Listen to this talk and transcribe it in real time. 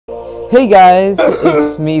Hey guys,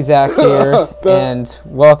 it's me, Zach here, and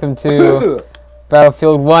welcome to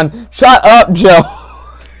Battlefield 1. Shut up, Joe!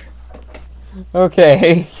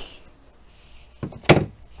 Okay.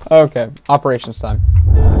 Okay, operations time.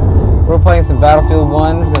 We're playing some Battlefield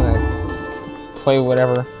 1. I'm gonna play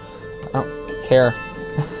whatever. I don't care.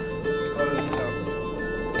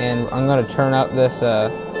 And I'm gonna turn up this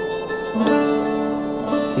output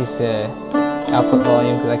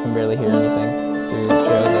volume because I can barely hear anything through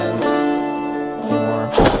Joe's end.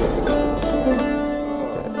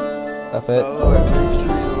 Up it.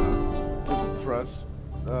 Press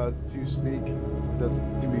to sneak. That's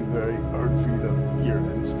gonna be very hard for you to hear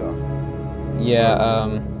and stuff.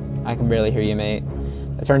 Yeah, I can barely hear you, mate.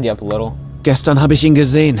 I turned you up a little. Gestern habe ich ihn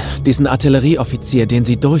gesehen, diesen Artillerieoffizier, den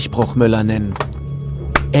sie Durchbruchmüller nennen.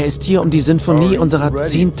 Er ist hier, um die Sinfonie unserer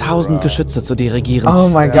 10.000 Geschütze zu dirigieren. Oh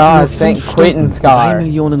my God, St. Quentin's Star. 3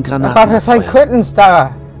 Millionen Granaten. I thought St. Quentin's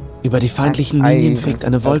Star. Über die feindlichen Linien fegt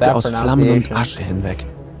eine Wolke aus Flammen und Asche hinweg.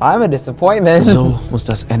 I'm a disappointment. So muss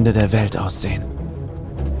das Ende der Welt aussehen.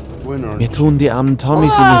 Mir tun die armen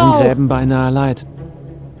Tommys in ihren Gräben beinahe leid,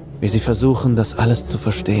 wie sie versuchen, das alles zu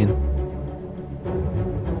verstehen.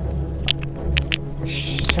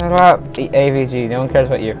 Shut up, AVG. No one cares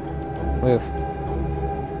about you. Move.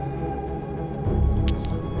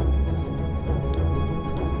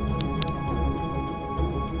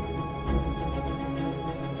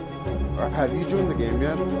 Have you joined the game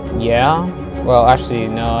yet? Yeah? Well, actually,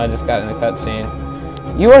 no, I just got in the cutscene.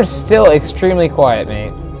 You are still extremely quiet,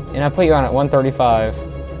 mate. And I put you on at 135.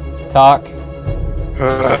 Talk.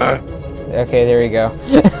 Okay, there you go.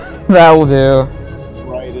 That will do.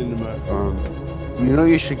 Right into my phone. You know,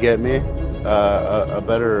 you should get me a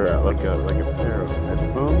better like a pair of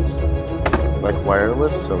headphones, like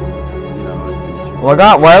wireless. So you know, it's easier. Well, I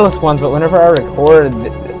got wireless ones, but whenever I record,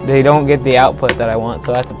 they don't get the output that I want,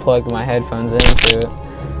 so I have to plug my headphones into it.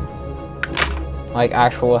 Like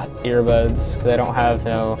actual earbuds, because I don't have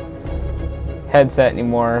no headset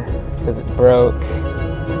anymore, because it broke.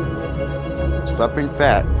 Stop being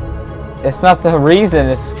fat. It's not the reason,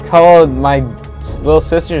 it's called my little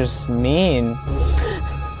sister's mean.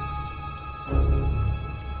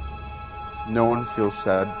 No one feels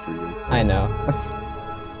sad for you. I know.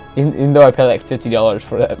 Even though I pay like $50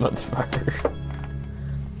 for that motherfucker.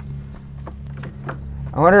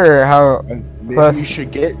 I wonder how Maybe you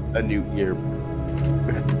should get a new ear.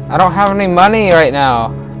 I don't have any money right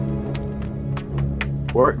now.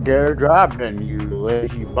 Work, get a job then, you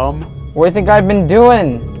lazy bum. What do you think I've been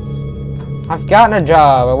doing? I've gotten a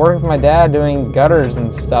job. I work with my dad doing gutters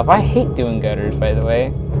and stuff. I hate doing gutters, by the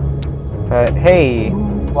way. But hey.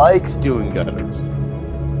 Likes doing gutters.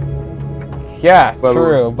 Yeah,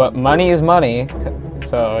 true. But money is money.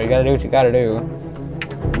 So you gotta do what you gotta do.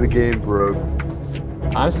 The game broke.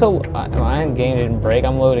 I'm still. My game didn't break.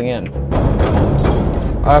 I'm loading in.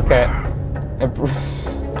 Okay.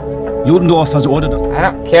 Judendorff has ordered us. I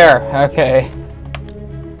don't care. Okay.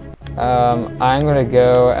 I'm gonna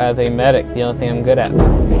go as a medic. The only thing I'm good at.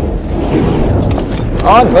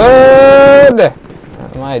 On hood!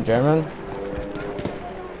 Am I a German?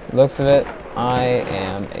 Looks of it, I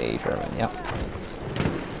am a German. Yep.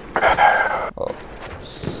 Oh.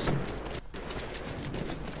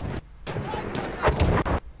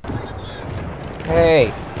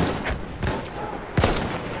 Hey.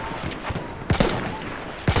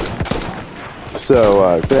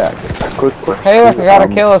 So, Zach, quick question. Hey, look, I got a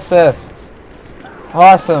kill assist.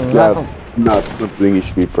 Awesome. Not something you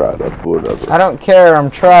should be proud of, but whatever. I don't care. I'm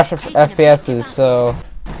trash at FPSs, so.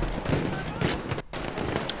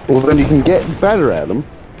 Well, then you can get better at them.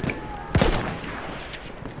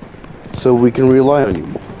 So we can rely on you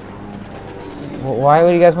more. Well, why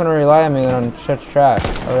would you guys want to rely on me when I'm such trash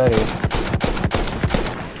already?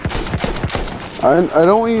 I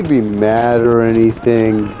don't want you to be mad or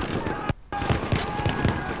anything.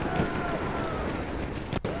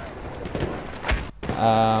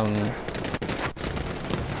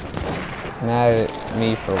 Mad at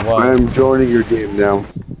me for what? I'm joining your game now.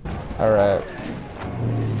 Alright.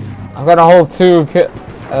 I've got a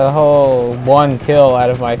whole 1 kill out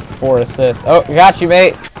of my 4 assists. Oh, got you,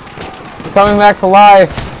 mate. You're coming back to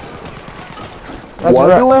life.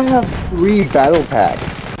 Why do I have 3 battle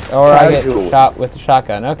packs? Or I get shot with the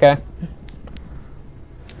shotgun. Okay.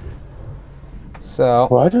 So.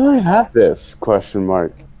 Why do I have this? Question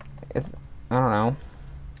mark. I don't know.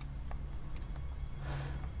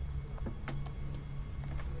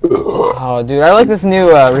 Oh, dude, I like this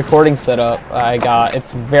new recording setup I got.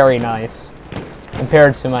 It's very nice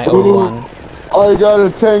compared to my old one. I got a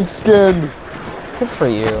tank skin. Good for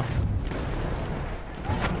you.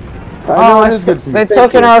 know it is good for you. They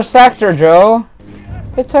took in our sector, Joe.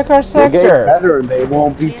 They took our They'll get sector. better and they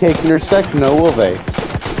won't be taking your sector, no, will they?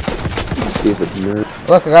 Stupid nerd.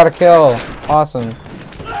 Look, I got a kill. Awesome.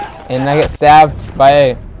 And I get stabbed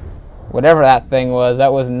by whatever that thing was.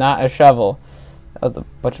 That was not a shovel. That was a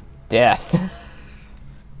bunch of death.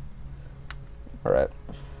 Alright.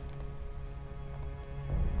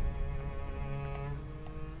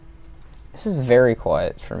 This is very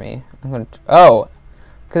quiet for me. I'm gonna. Oh!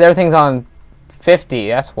 Because everything's on 50.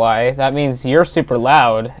 That's why. That means you're super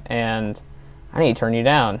loud, and I need to turn you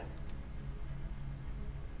down.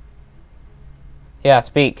 Yeah,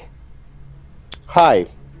 speak. Hi.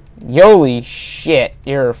 Holy shit,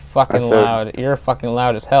 you're fucking said- loud. You're fucking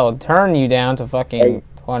loud as hell. Turn you down to fucking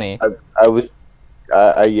 20.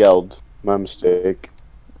 I yelled. My mistake.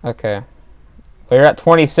 Okay. Well, you're at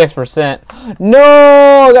 26%. No!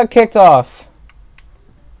 I got kicked off.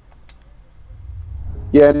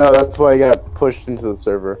 Yeah, no, that's why I got pushed into the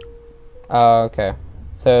server. Oh, okay.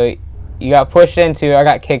 So, you got pushed into, I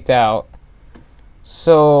got kicked out.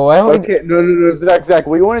 So, I don't... Okay, no, Zach,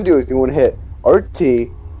 what you want to do is you want to hit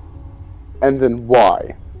RT and then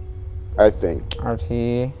Y, I think.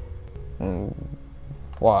 RT...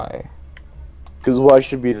 Y. Because Y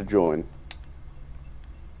should be to join.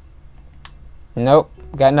 Nope.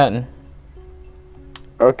 Got nothing.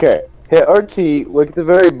 Okay, hit RT, look at the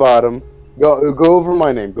very bottom. Go over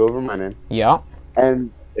my name, Yeah.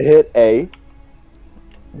 And hit A,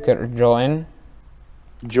 Good join.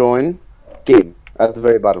 join, game, at the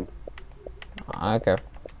very bottom. Okay.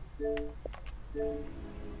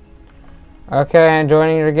 Okay, I'm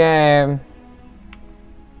joining your game.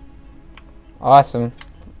 Awesome.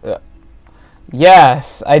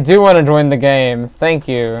 Yes, I do want to join the game. Thank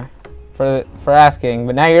you for asking.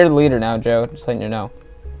 But now you're the leader now, Joe. Just letting you know.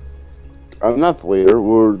 I'm not the leader,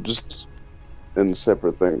 we're just in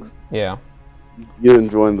separate things. Yeah. You didn't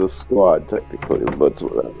join the squad, technically, but it's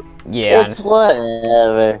whatever. Yeah. It's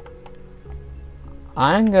whatever.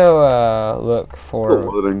 I'm gonna look for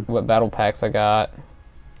Loading. what battle packs I got.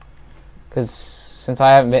 Because since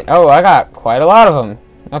I haven't been... Oh, I got quite a lot of them.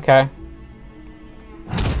 Okay.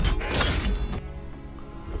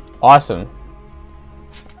 Awesome.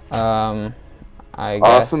 I guess...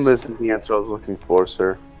 Awesome isn't the answer I was looking for,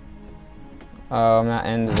 sir. Oh, I'm not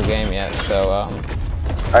into the game yet, so,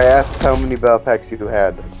 I asked how many battle packs you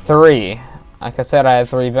had. 3. Like I said, I had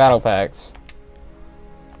 3 battle packs.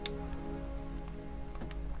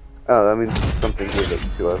 Oh, that means something gave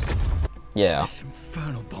it to us. Yeah. This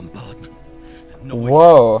infernal bombardment. The noise,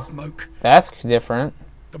 Whoa. smoke, That's different.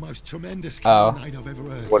 the most tremendous Oh. cannonade I've ever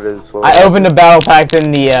heard. What is... I opened a battle pack,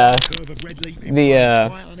 then the Curve of red leaping fire,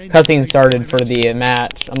 right on end cutscene of started the for the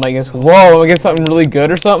match. I'm like, whoa, am I get something really good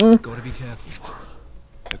or something? Gotta be careful.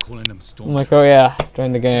 They're calling them storm. I'm like, oh yeah,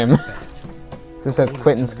 join the game. Best. So it says Orders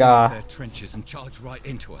Quentin to leave Ska. their trenches and charge right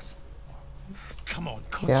into us. Come on,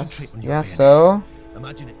 Yes, concentrate on your yes, bayonet. so?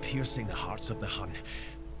 Imagine it piercing the hearts of the Hun.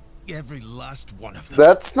 Every last one of them.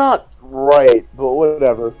 That's not right, but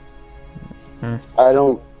whatever. Hmm. I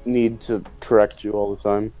don't need to correct you all the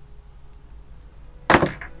time.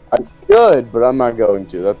 I should, but I'm not going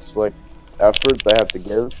to. That's like effort they have to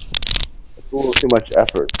give. It's a little too much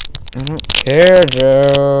effort. I don't care,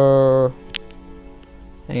 Joe.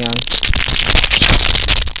 Hang on.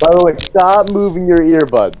 By the way, stop moving your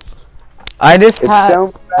earbuds. I just It had...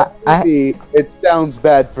 sounds bad for me. It sounds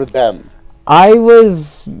bad for them. I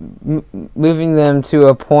was moving them to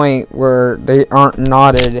a point where they aren't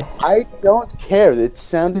knotted. I don't care. It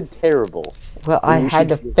sounded terrible. Well, I you had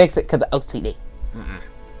to should- fix it because of OCD.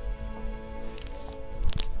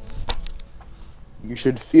 You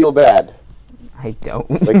should feel bad. I don't.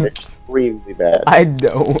 Like, extremely bad. I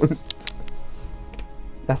don't.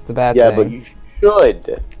 That's the bad Yeah, thing. but you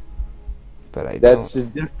should. But I That's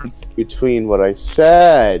don't. the difference between what I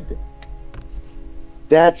said.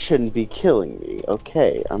 That shouldn't be killing me.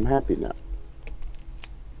 Okay, I'm happy now.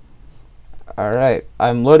 Alright,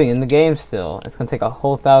 I'm loading in the game still. It's gonna take a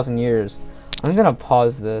whole 1,000 years. I'm gonna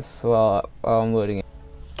pause this while I'm loading it.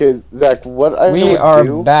 Okay, Zach, what I We would are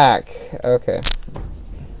do... back. Okay.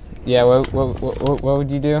 Yeah, what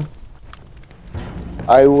would you do?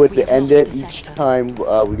 I would end it each time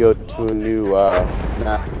we go to a new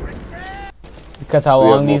map. Because how So we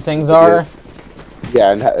have long these things multiple are? videos.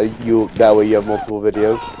 Yeah, and that way you have multiple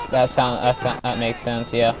videos. That makes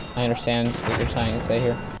sense. Yeah, I understand what you're trying to say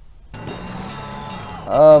here.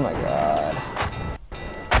 Oh my god.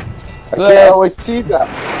 I can't always see them.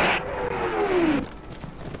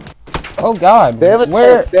 Oh god. They have a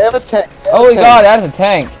Where? tank. They have a tank. Oh my god, that is a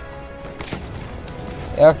tank.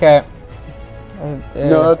 Okay.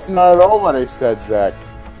 No, that's not at all what I said, Zach.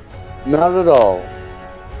 Not at all.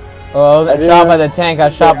 Well, I wasn't shot by the tank. I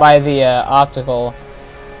was shot by the optical,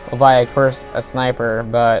 or by a sniper.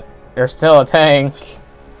 But there's still a tank.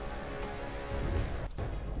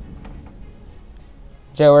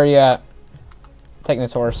 Joe, where are you at? Taking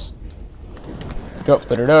this horse. Go. By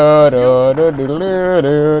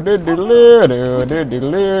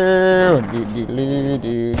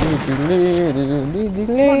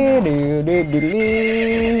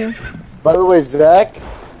the way, Zach,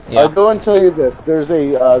 Yeah. I'll go and tell you this. There's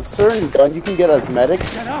a certain gun you can get as medic,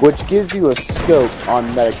 which gives you a scope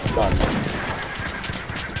on medic's gun.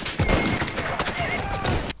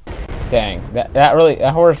 Dang,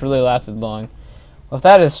 that horse really lasted long. Well, if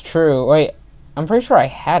that is true, wait, I'm pretty sure I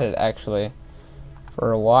had it actually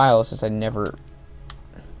for a while. It's just I never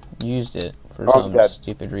used it for some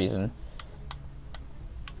stupid reason.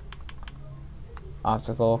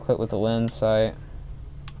 Optical, quick with the lens sight.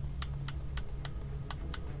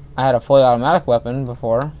 I had a fully automatic weapon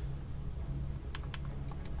before.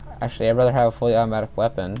 Actually, I'd rather have a fully automatic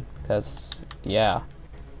weapon because, yeah.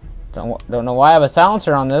 Don't know why I have a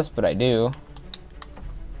silencer on this, but I do.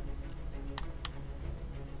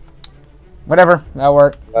 Whatever, that'll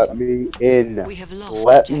work. Let me in. We have lost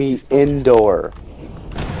Let me indoor.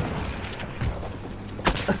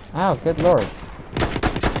 Oh, good lord.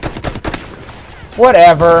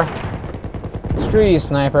 Whatever. Screw you,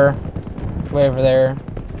 sniper. Way over there.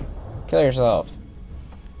 Kill yourself.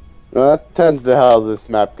 Well, that tends to how this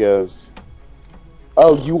map goes.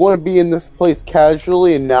 Oh, you want to be in this place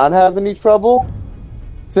casually and not have any trouble?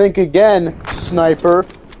 Think again, sniper.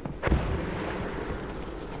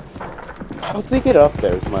 How'd they get up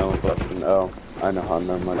there is my only question. Oh, I know how.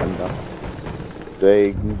 Never mind, I'm done.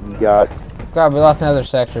 They got... God, we lost another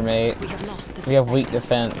sector, mate. We have lost the We have weak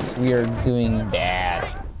defense. We are doing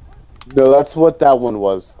bad. No, that's what that one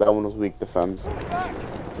was. That one was weak defense.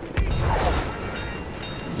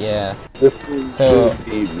 Yeah. This one So, should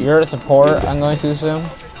be... you're a support, I'm going to assume?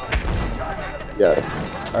 Yes.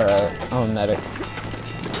 Or, I'm a medic.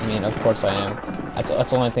 I mean, of course I am. That's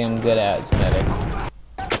the only thing I'm good at, is medic.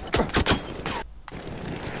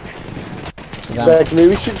 Zach, maybe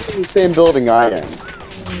we should be in the same building I am.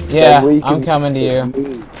 Yeah, That way I'm can coming to you.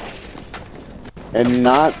 me. And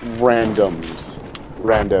not randoms.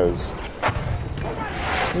 Randos.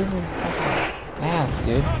 Ass,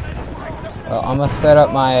 dude. Well, I'm gonna set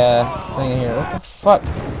up my thing in here. What the fuck?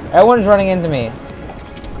 Everyone's running into me.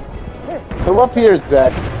 Come up here,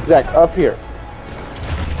 Zach. Zach, up here.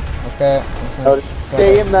 Okay. Oh,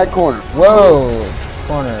 stay in that corner. Whoa!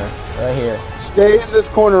 Corner. Right here. Stay in this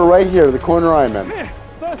corner right here, the corner I'm in.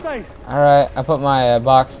 First aid. Alright, I put my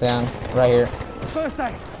box down. Right here. First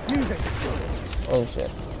aid. Music. Holy shit.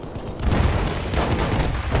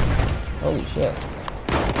 Holy shit.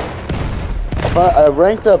 I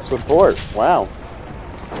ranked up support. Wow.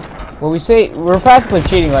 Well, we're practically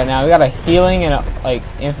cheating right now. We got a healing and like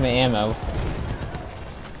infinite ammo.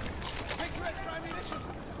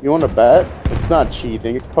 You want to bet? It's not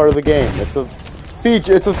cheating. It's part of the game. It's a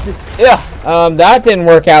feature. Yeah. That didn't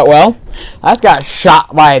work out well. I just got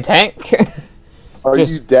shot by a tank. Are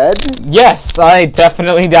you dead? Yes, I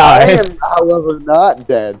definitely died. I am, however, not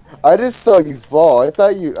dead. I just saw you fall. I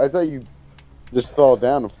thought you just fell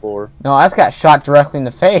down the floor. No, I just got shot directly in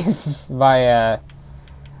the face by a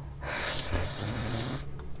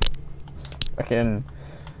fucking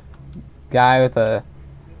guy with a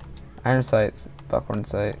iron sights, buckhorn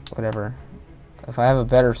sight, whatever. If I have a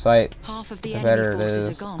better sight, half of the the better it enemy forces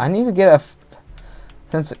is. are gone. I need to get a.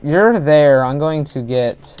 Since you're there, I'm going to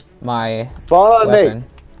get my Spawn on weapon. me.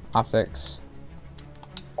 Optics.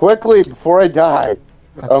 Quickly, before I die.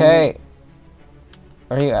 Okay.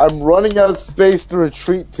 Are you? I'm running out of space to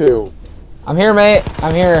retreat to. I'm here, mate.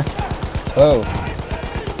 I'm here. Whoa.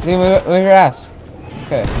 Dude, move your ass.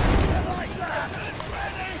 Okay.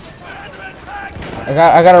 I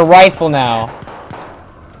got a rifle now.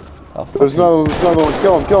 Oh, There's another one.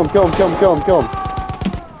 Kill him, kill him, kill him, kill him, kill him, kill him.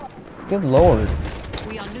 Good lord.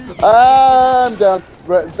 We are losing. I'm down.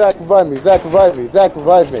 Zach, revive me. Zach, revive me. Zach,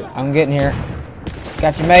 revive me. I'm getting here.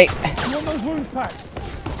 Got you, mate. You want those wounds packed?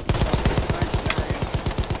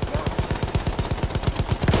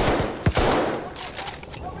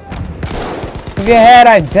 Move your head,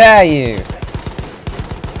 I dare you.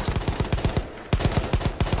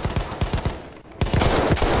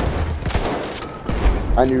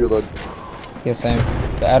 I need to reload. Yeah, same.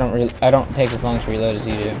 But I don't take as long to reload as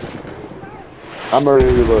you do. I'm already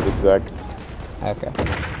reloaded, Zach. Okay.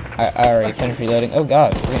 I already finished reloading. Oh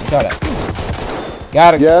god, we're getting shot at.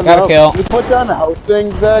 Got a kill. Can you put down the health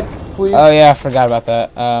thing, Zach, please? Oh yeah, I forgot about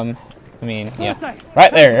that. I mean, yeah.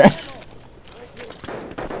 Right there.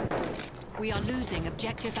 We are losing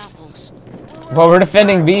objective apples. Well, we're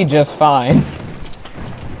defending B just fine.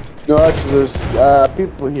 No, actually, there's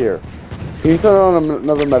people here. Can you turn on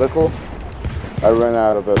another medical? I ran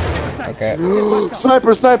out of it. Okay.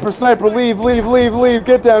 Sniper, sniper, sniper! Leave, leave, leave, leave!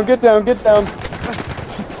 Get down, get down, get down!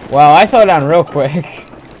 Wow, I fell down real quick.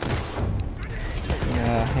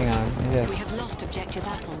 Hang on. Let me We just... have lost objective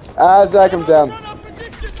apples. Ah, Zach, I'm down.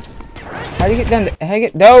 How do you get down? How do you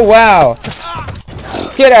get? Oh wow!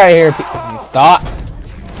 Get out of here, you thought.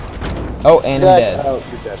 Oh, and I'm Zach, dead. oh,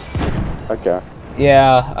 you're dead. Okay.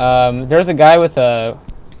 Yeah. There's a guy with a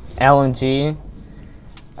LMG.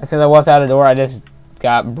 As soon as I walked out the door, I just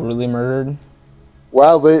got brutally murdered.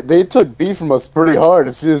 Wow, they took B from us pretty hard.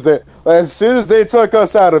 As soon as they took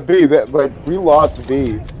us out of B, we lost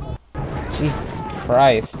B. Jesus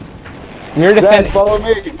Christ! You're Zach, defending. follow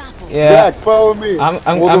me. Yeah. Zach, follow me.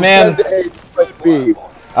 I'm we'll in. defend A just like B.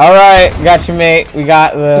 All right, got you, mate. We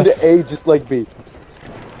got this. Defend A just like B.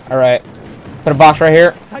 All right. Put a box right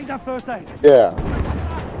here. Take that first aid. Yeah.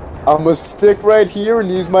 I'm gonna stick right here and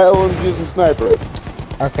use my LMG as a sniper.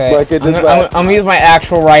 Okay. Like I did I'm last gonna use my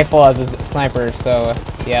actual rifle as a sniper. So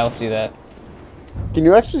yeah, let's do that. Can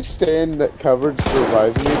you actually stay in that coverage to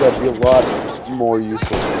revive me? That'd be a lot more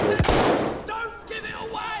useful for me. Don't give it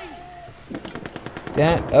away!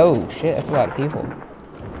 Damn. Oh shit, that's a lot of people.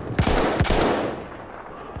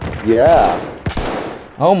 Yeah.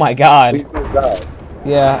 Oh my god. Please don't die.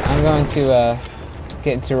 Yeah, I'm going to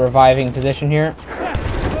get into reviving position here.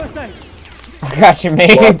 First aid. I got you,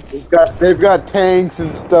 mates. They've got tanks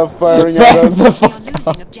and stuff firing at us. We are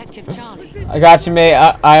losing objective Charlie. I got you, mate.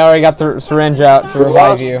 I already got the syringe out to We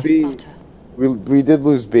revive lost you. B. We did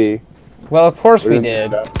lose B. Well, of course we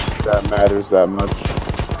Didn't did. think that matters that much.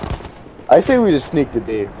 I say we just sneak to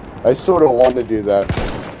B. I sort of want to do that.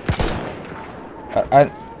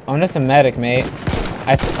 I'm just a medic, mate.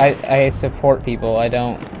 I support people. I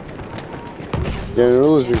don't. Yeah, they're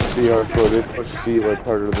losing C hardcore. They push C like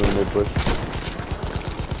harder than they push.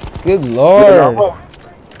 Good Yeah, lord. no,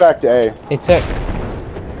 back to A. It took.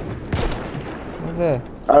 What's that?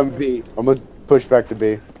 I'm B. I'm gonna push back to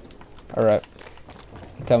B. All right.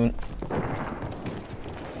 I'm coming.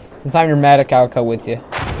 Since I'm your medic, I'll go with you.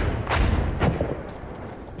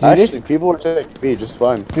 Dude, Actually, people are taking B just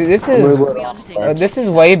fine. Dude, this I'm is gonna let off. this is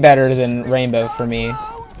way better than Rainbow for me.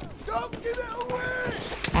 Don't give it away!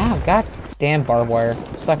 Ow, god damn barbed wire.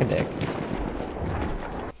 Suck a dick.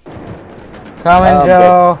 Coming,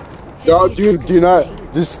 Joe. No, dude, do not.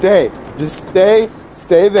 Just stay. Just stay.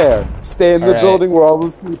 Stay there. Stay in the Alright. building where all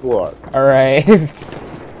those people are. Alright.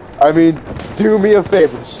 I mean, do me a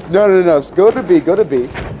favor. No. Go to B. Go to B.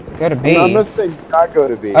 Go to B. No, I'm not saying not go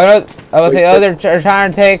to B. I was the Wait, other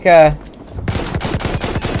trying to take Get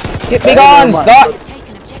me Hey, gone! never mind. Thought!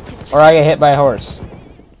 Taken objective Or I get hit by a horse.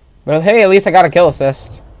 But hey, at least I got a kill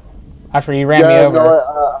assist. After you ran me Yeah, over.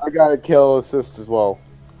 no, I got a kill assist as well.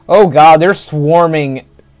 Oh god, they're swarming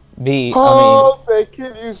B. Oh, say,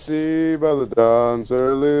 can you see by the dawn's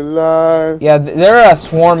early light? Yeah, they're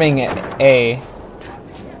swarming A.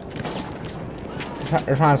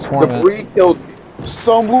 They're trying to swarm The it. Bree killed.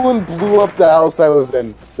 Someone blew up the house I was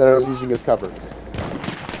in that I was using as cover.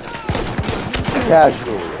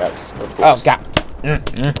 Casually, of Oh course. god.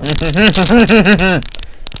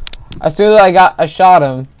 As soon as I shot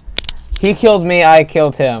him. He killed me, I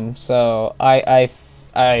killed him. So I'm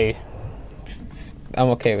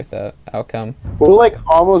okay with that outcome. We're like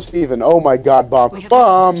almost even. Oh my god, bomb. We have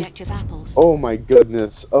Bomb! objective apples. Oh my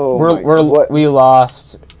goodness. Oh my what? We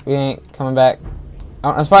lost. We ain't coming back.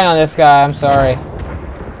 I'm spying on this guy. I'm sorry.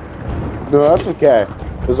 No, that's okay.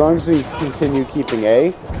 As long as we continue keeping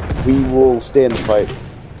A, we will stay in the fight.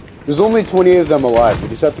 There's only 28 of them alive. We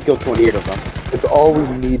just have to kill 28 of them. It's all we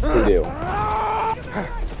need to do.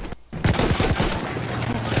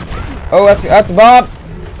 Oh, that's Bob.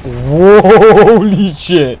 Holy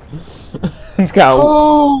shit! It's got.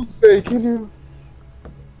 Oh, say, can you?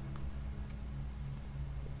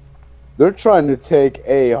 They're trying to take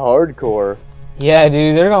A hardcore. Yeah,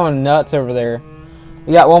 dude, they're going nuts over there.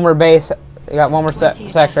 We got one more base. We got one more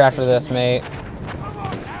sector after this, mate.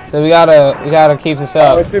 So we gotta keep this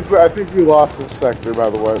up. I think we lost this sector, by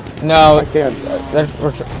the way. No, I can't.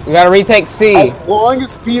 we gotta retake C. Wait,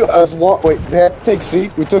 they had to take C.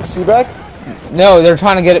 We took C back. No, they're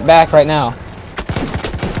trying to get it back right now.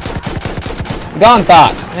 Gone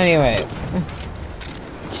thoughts. Anyways.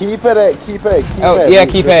 Keep it. Keep A. Oh, yeah,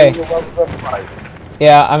 keep A. A.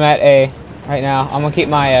 Yeah, I'm at A right now. I'm gonna keep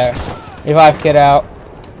my revive kit out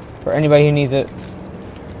for anybody who needs it.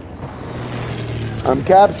 I'm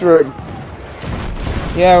capturing.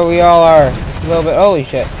 Yeah, we all are. Just a little bit. Holy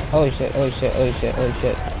shit. Holy shit. Holy shit. Holy shit. Holy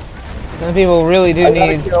shit. Some people really do need...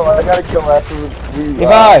 I gotta kill after we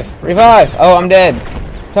Revive! Revive! Oh, I'm dead.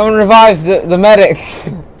 Someone revive the medic.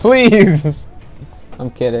 Please.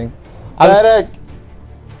 I'm kidding. Medic!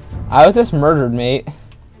 I was just murdered, mate.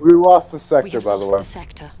 We lost the We sector, have by the lost way. the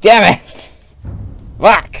sector. Damn it!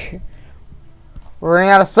 Fuck! We're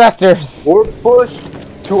running out of sectors. We're pushed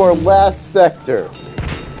to our last sector,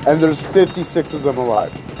 and there's 56 of them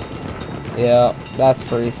alive. Yeah, that's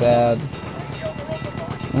pretty sad.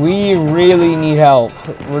 We really need help.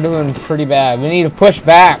 We're doing pretty bad. We need to push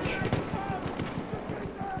back.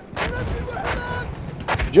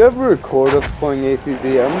 Did you ever record us playing APB?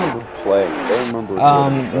 I remember playing it. I don't remember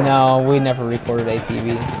recording it, though. No, we never recorded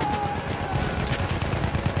APB.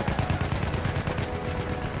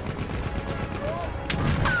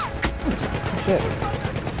 Shit.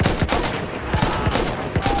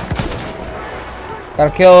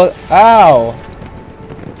 Gotta kill. Ow!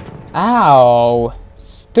 Ow!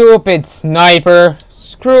 Stupid sniper!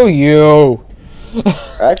 Screw you!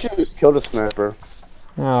 I actually just killed a sniper.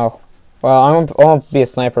 Oh. Well, I won't be a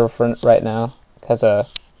sniper for right now. Because, The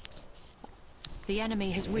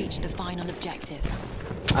enemy has reached the final objective.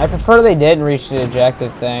 I prefer they didn't reach the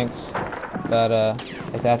objective, thanks. But,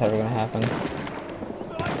 if that's ever gonna happen.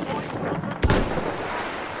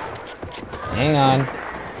 Hang on.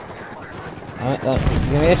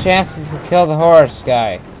 Give me a chance to kill the horse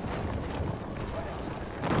guy.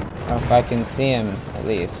 Or if I can see him, at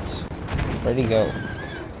least. Where'd he go?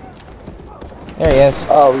 There he is.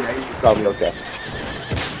 Oh, yeah, he's probably okay.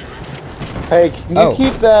 Hey, can you Oh.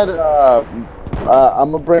 keep that,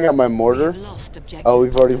 I'm gonna bring out my mortar. We've lost objective. Oh,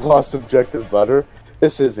 we've already lost objective butter.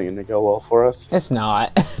 This isn't gonna go well for us. It's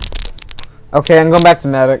not. Okay, I'm going back to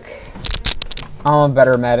medic. I'm a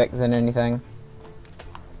better medic than anything.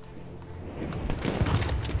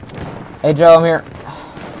 Hey Joe, I'm here.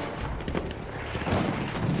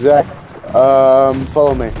 Zach,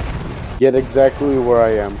 follow me. Get exactly where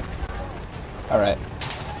I am. Alright.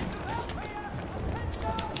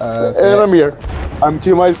 And I'm here.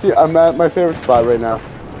 I'm at my favorite spot right now.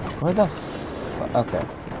 Where the okay.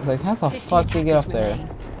 I was like, how the 50 fuck do you get up attackers there?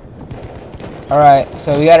 remain. Alright,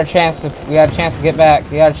 so we got a chance to get back.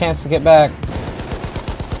 We got a chance to get back.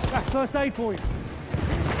 That's first aid for you.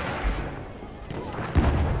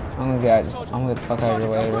 I'm gonna get the fuck out of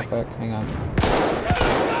your way real quick. Hang on.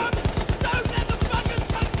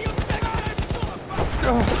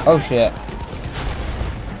 Oh shit.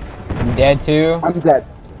 I'm dead too? I'm dead.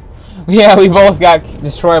 Yeah, we both got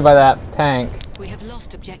destroyed by that tank. We have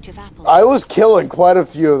lost objective apples. I was killing quite a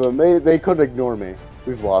few of them. They couldn't ignore me.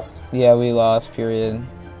 We've lost. Yeah, we lost, period.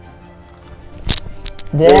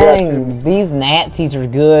 got Dang, these Nazis are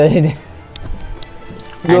good.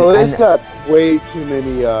 No, they and- got way too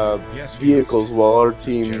many vehicles while our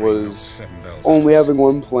team was only having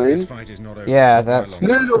one plane. Yeah, that's-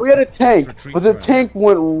 No, we had a tank, but the tank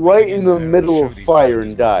went right in the middle of fire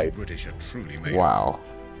and died. Wow.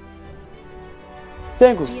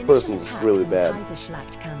 Tank was The person initial was really attacks bad. on the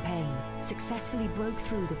Kaiserschlacht campaign successfully broke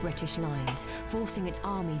through the British lines, forcing its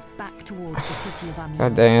armies back towards the city of Amiens.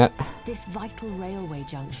 God dang it. This vital railway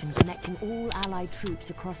junction connecting all Allied troops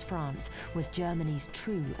across France was Germany's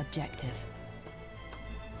true objective.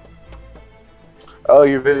 Oh,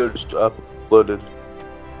 your video just uploaded.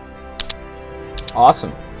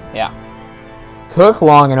 Awesome. Yeah. Took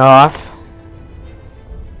long enough.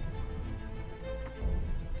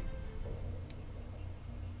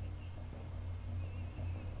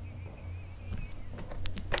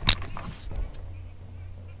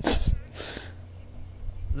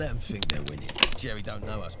 Let them think they're winning. Jerry don't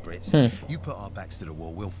know us Brits. You put our backs to the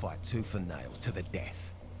wall, we'll fight tooth and nail to the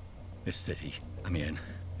death. This city, Amiens,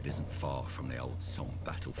 it isn't far from the old Somme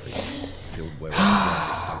battlefield, filled where all the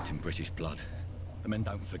ground is soaked in British blood. The men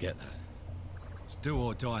don't forget that. It's do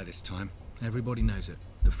or die this time. Everybody knows it.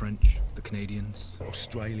 The French, the Canadians,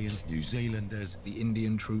 Australians, New Zealanders. the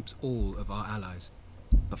Indian troops, all of our allies.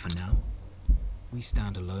 But for now, we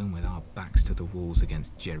stand alone with our backs to the walls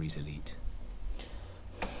against Jerry's elite.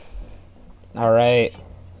 All right.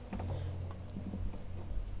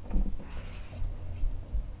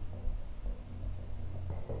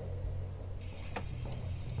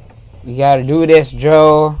 We gotta do this,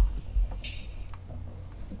 Joe.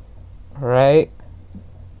 All right.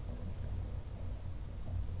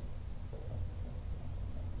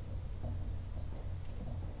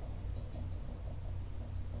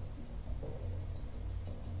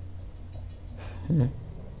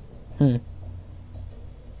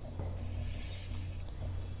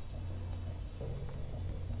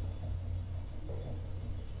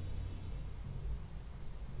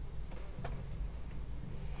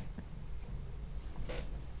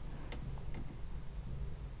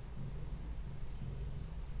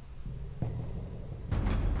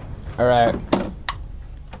 Alright.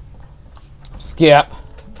 Skip.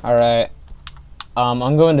 Alright.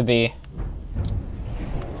 I'm going to B.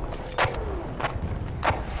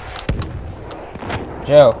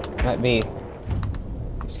 Joe, at B.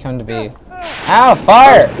 Just come to B. Ow,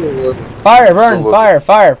 fire! Fire, burn, fire,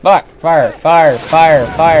 fire, fuck, fire, fire, fire,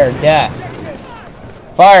 fire, death.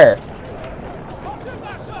 Fire!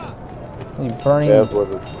 You burning? Yeah,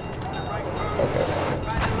 okay.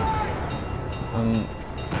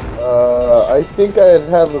 I think I'd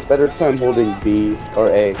have a better time holding B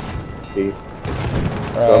or A. B.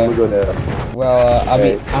 So I'm gonna go to. Well,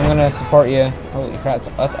 I'm gonna support you. Holy crap,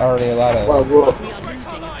 that's already a lot of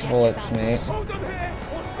bullets, mate.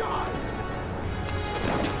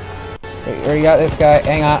 Where you got this guy?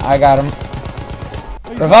 Hang on, I got him.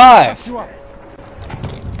 Revive!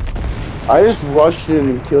 I just rushed in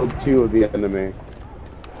and killed 2 of the enemy.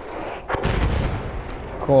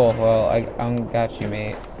 Cool, well, I got you,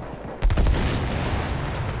 mate.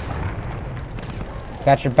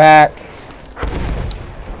 Got your back.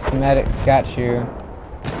 This medic's got you.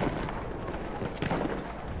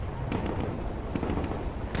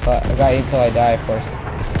 But I got you till I die, of course.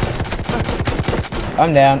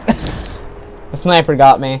 I'm down. The sniper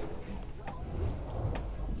got me.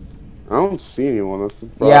 I don't see anyone. That's the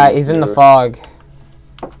problem. Yeah, he's in the fog.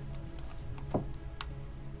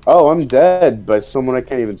 Oh, I'm dead by someone I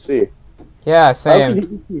can't even see. Yeah, How same.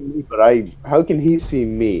 can he see me? How can he see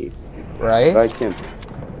me? Right? But I can't.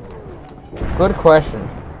 Good question.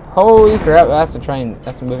 Holy crap, that's a train.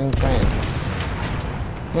 That's a moving train.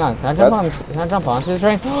 Hang on, can I jump onto the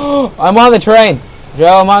train? I'm on the train!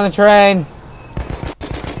 Joe, I'm on the train!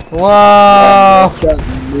 Whoa! I've got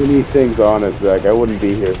many things on it, Zach. I wouldn't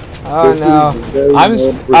be here. Oh no.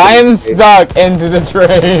 I'm stuck into the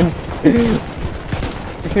train.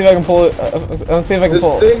 Let's see if I can pull it. Let's see if I can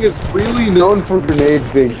pull it. This thing is really known for grenades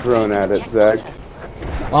being thrown at it, Zach.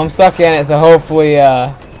 Well, I'm stuck in it, so hopefully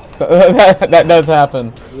that does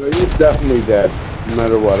happen. You're definitely dead, no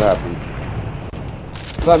matter what happens.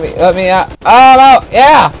 Let me out. Oh, I'm out.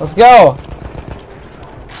 Yeah, let's go.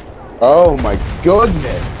 Oh my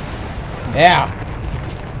goodness. Yeah.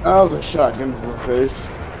 Oh, the shotgun to the face.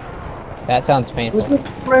 That sounds painful. What's the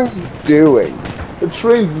train doing? The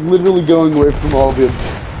train's literally going away from all the...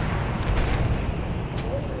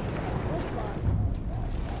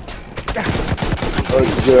 Oh,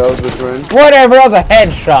 did you get out of the train? Whatever, that was a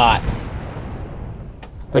headshot.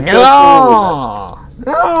 But no!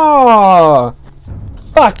 No!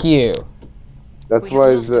 Fuck you. That's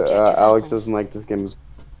why Alex doesn't like this game.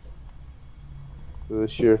 The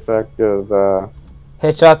sheer fact of,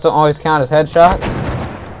 Headshots don't always count as headshots?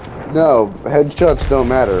 No, headshots don't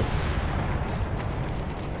matter.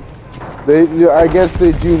 I guess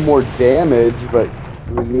they do more damage, but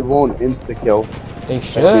they won't insta-kill. They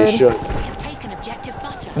should. They should.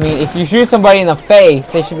 I mean, if you shoot somebody in the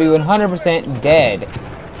face, they should be 100% dead.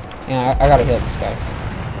 Yeah, I gotta hit this guy.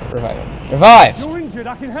 Revive him. Revive! You're injured,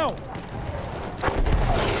 I can help.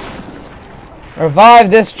 Revive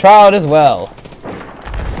this child as well.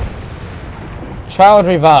 Child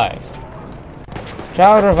revive.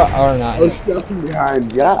 Child revive. Or not. Oh, stuff from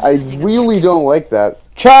behind. Yeah, I really don't like that.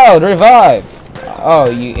 Child revive! Oh,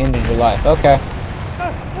 you ended your life. Okay.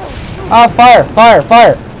 Ah, fire! Fire!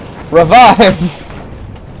 Fire! Revive!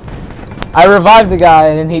 I revived the guy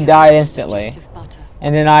and then he died instantly.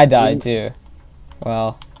 And then I died too.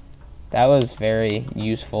 Well, that was very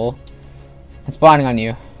useful. It's spawning on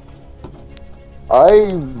you.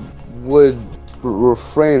 I would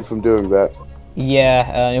refrain from doing that.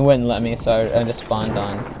 Yeah, it wouldn't let me, so I just spawned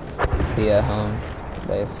on the home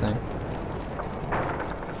base thing.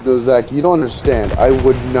 No, Zach, you don't understand. I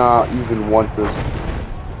would not even want this.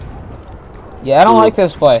 Yeah, I don't like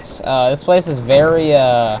this place. This place is very,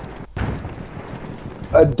 A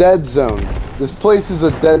dead zone. This place is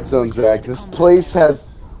a dead zone, Zach. This place has...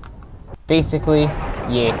 Basically,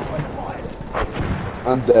 yeah.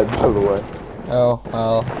 I'm dead, by the way. Oh,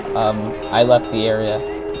 well, I left the area,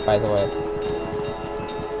 by the way.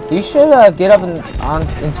 You should, get up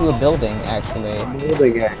into a building, actually. I'm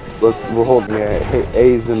holding A. We're holding A. Hey,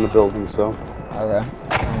 A's in the building, so... Okay.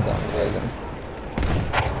 I'm going to A then.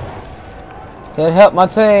 Can't help my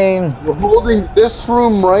team! We're holding this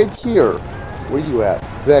room right here. Where you at?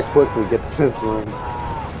 Zach, quickly, get to this room.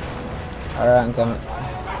 Alright, I'm coming.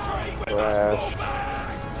 Crash.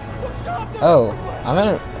 Oh,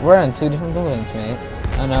 we're in 2 different buildings, mate.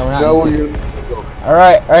 Oh no, we're not. No, we're in.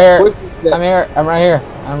 Alright, right here. Quickly, I'm here. I'm right here.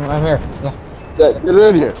 I'm here. Yeah. Get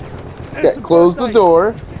in here. Close the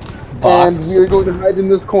door. Box. And we are going to hide in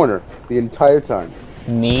this corner the entire time.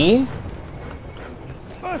 Me?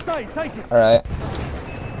 First aid, take it. Alright.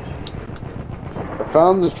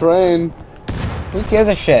 found the train. Who gives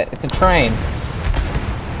a shit? It's a train.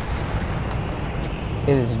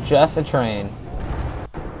 It is just a train.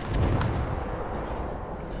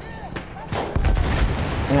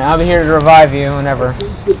 And I'll be here to revive you whenever.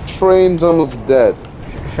 The train's almost dead.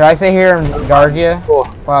 Should I stay here and guard you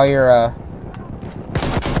while you're,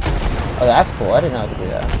 Oh, that's cool. I didn't know I could do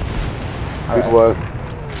that. Like Alright. what?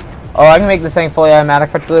 Oh, I can make this thing fully automatic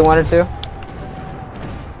if I truly wanted to.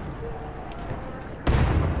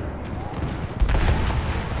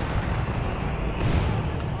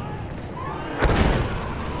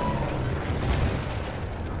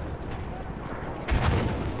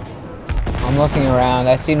 I'm looking around.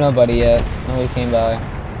 I see nobody yet. Nobody came by.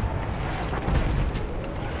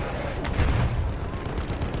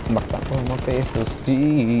 My faithful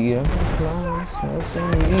steed,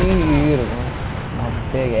 my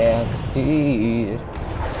big ass steed,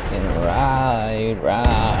 and ride.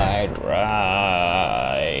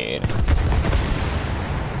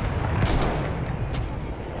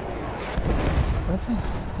 What the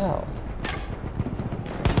hell?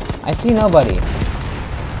 I see nobody.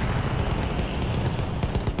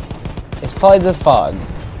 It's probably this fog.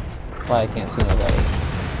 Why I can't see nobody.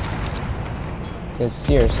 Because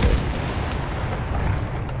seriously.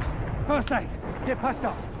 First aid. Get patched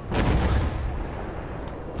up.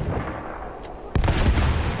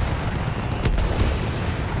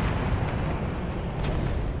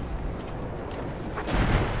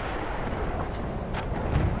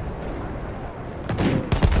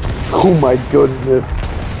 Oh my goodness.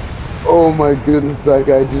 Oh my goodness, that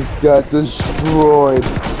guy just got destroyed.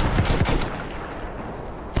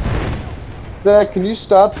 Zach, can you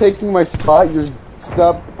stop taking my spot?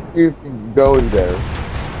 Stop going there.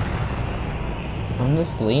 I'm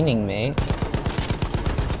just leaning, mate.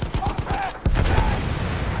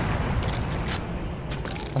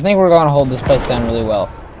 I think we're going to hold this place down really well.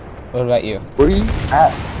 What about you? Where are you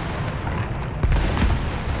at?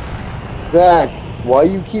 Zach, why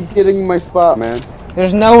you keep getting my spot, man?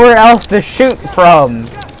 There's nowhere else to shoot from.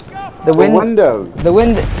 The windows. The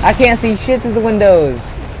window. I can't see shit through the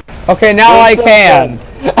windows. Okay, now I can.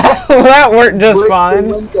 That worked just fine.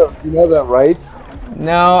 The windows, you know that, right?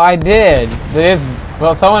 No, I did.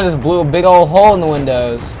 Well, someone just blew a big old hole in the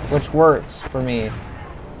windows, which works for me.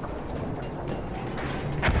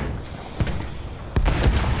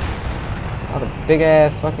 Got a big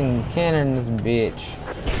ass fucking cannon in this bitch.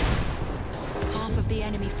 Half of the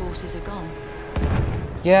enemy forces are gone.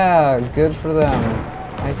 Yeah, good for them.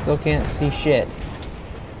 I still can't see shit.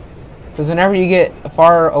 Because whenever you get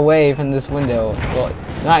far away from this window, well,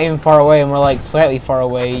 not even far away, and we're like slightly far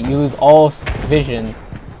away, you lose all vision.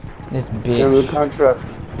 This bitch. Yeah, the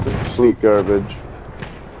contrast, complete garbage.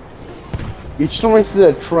 Each time I see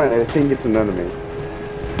that train, I think it's an enemy.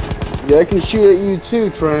 Yeah, I can shoot at you too,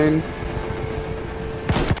 train.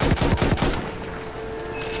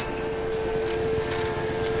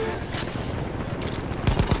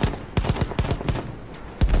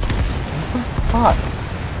 Fuck.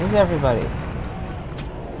 Where's everybody?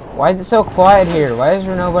 Why is it so quiet here? Why is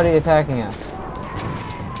there nobody attacking us?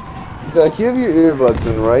 Zach, you have your earbuds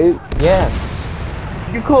in, right? Yes.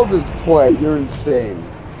 You call this quiet, you're insane.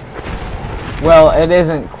 Well, it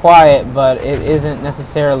isn't quiet, but it isn't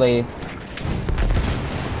necessarily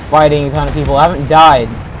fighting a ton of people. I haven't died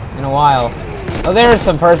in a while. Oh, there's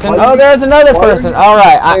some person. Oh, there's another person.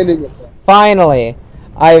 Alright, finally.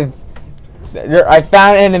 I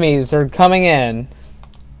found enemies. They're coming in.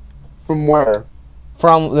 From where?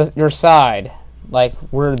 From your side. Like,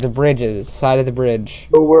 where the bridge is. Side of the bridge.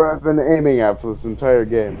 So where I've been aiming at for this entire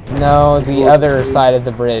game. No, the other side of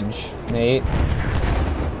the bridge, mate.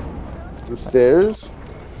 The stairs?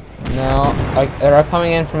 No, like, they're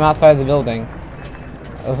coming in from outside the building.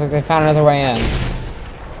 It looks like they found another way in.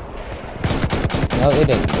 No, they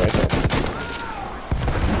didn't. Right there.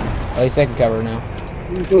 At least I can cover now.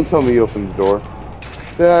 Don't tell me you opened the door.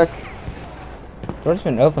 Zach. The door's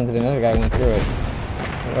been open because another guy went through it.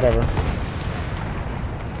 Whatever.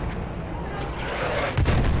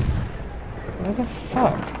 What the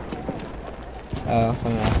fuck? Oh,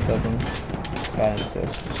 someone else killed them. Bad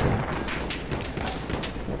assist.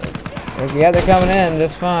 Yeah, they're coming in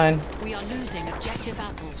just fine. We are losing objective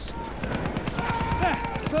apples.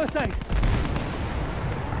 First aid.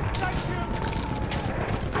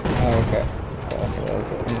 Oh, okay. So that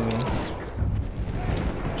was an enemy.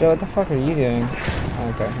 Joe, what the fuck are you doing?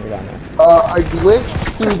 Oh, okay, you're down there. I glitched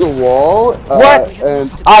through the wall. What?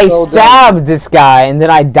 And I stabbed this guy and then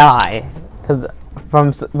I die.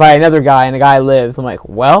 By another guy and the guy lives. I'm like,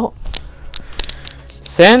 well,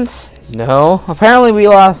 since no, apparently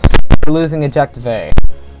we're losing objective A.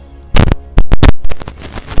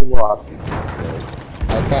 block.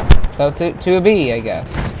 Okay. So to a B, I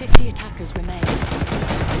guess. 50 attackers remain.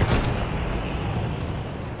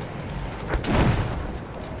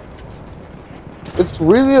 It's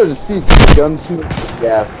really hard to see if the guns in the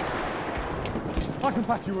gas. I can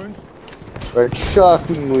patch your wounds. Like,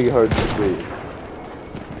 shockingly hard to see.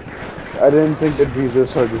 I didn't think it'd be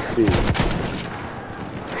this hard to see.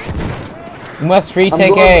 We must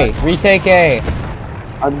retake A. Retake A.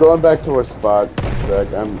 I'm going back to our spot.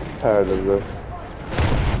 Zach. I'm tired of this.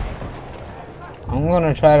 I'm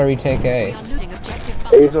gonna try to retake We A. are losing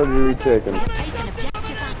objective A's already retaken. We have taken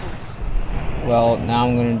objective apples. Well, now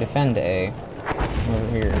I'm gonna defend A. Over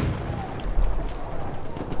here.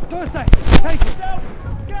 First aid. Take it.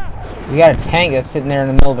 We got a tank that's sitting there in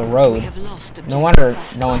the middle of the We road. have lost objective No wonder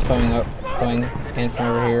Button. no one's going anything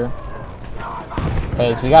over here.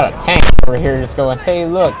 Because we got a tank over here just going, hey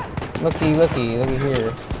look, looky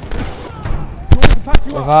here.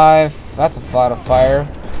 Revive. That's a lot of fire.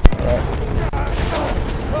 Right.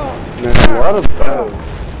 Man, a lot of battle.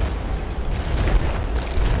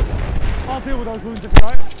 I'll deal with those wounds if you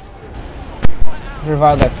like.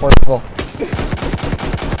 Revive that forceful.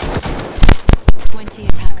 20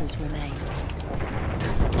 attackers remain.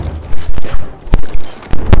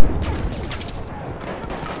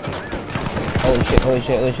 Holy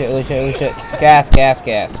shit. Gas.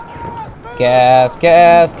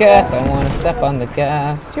 I wanna step on the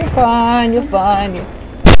gas. You're fine.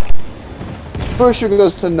 First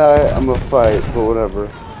goes tonight, I'm a fight, but whatever.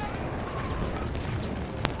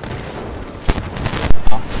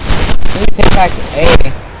 Let me take back A.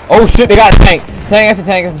 Oh shit, they got a tank. It's a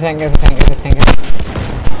tank.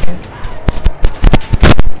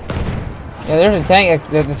 Yeah, there's a tank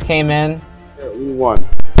that just came in. Yeah, we won.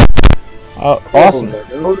 Oh, awesome. I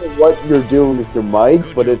don't know what you're doing with your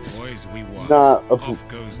mic, but it's not a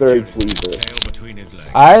very pleaser.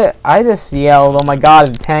 I just yelled, oh my god,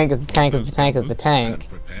 it's a tank. Prepare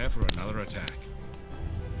for another attack.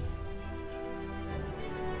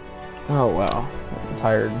 Oh wow, I'm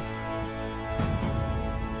tired.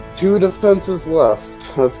 2 defenses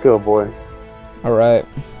left. Let's go, boy. Alright.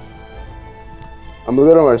 I'm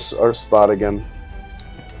gonna go to our spot again.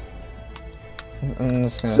 I'm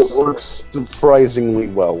just gonna... So it works surprisingly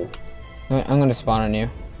well. I'm gonna spawn on you.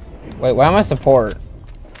 Wait, why am I support?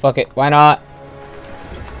 Fuck it, why not?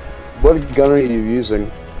 What gun are you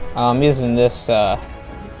using? I'm using this,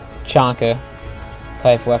 Chanka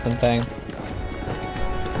type weapon thing.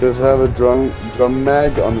 Does it have a drum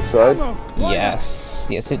mag on the side? Yes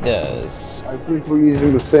it does. I think we're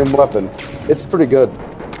using the same weapon. It's pretty good.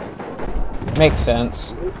 Makes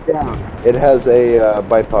sense. Yeah. It has a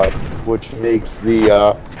bipod, which makes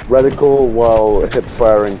the reticle while hip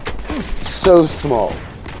firing so small.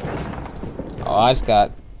 Oh, I just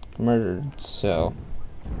got murdered, so...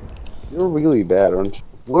 You're really bad, aren't you?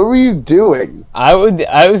 What were you doing? I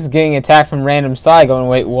was getting attacked from random side going,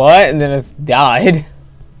 wait, what? And then it died.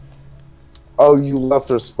 Oh, you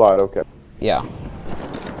left our spot, okay. Yeah.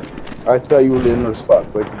 I thought you were in our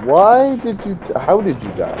spots. Like, how did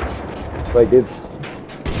you die? Like,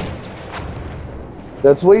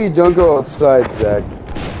 that's why you don't go outside, Zach.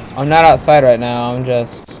 I'm not outside right now, I'm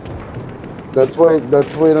just... That's why you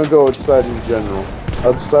don't go outside in general.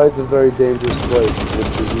 Outside's a very dangerous place,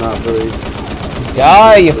 which is not very...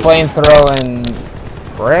 Die, you flame-throwing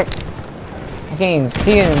prick. I can't even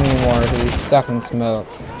see him anymore because he's stuck in smoke.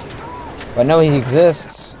 But I know he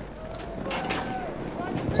exists.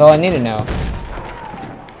 That's all I need to know.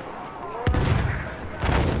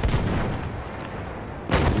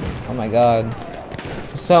 Oh my god.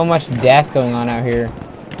 There's so much death going on out here.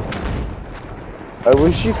 I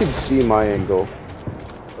wish you could see my angle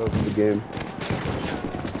of the game.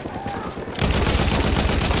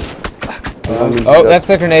 Oh, that's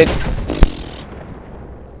the grenade.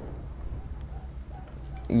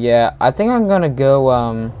 Yeah, I think I'm gonna go,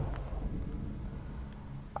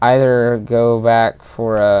 either go back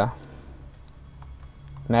for a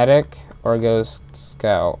medic or go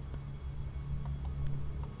scout.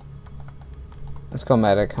 Let's go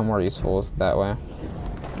medic. I'm more useful that way.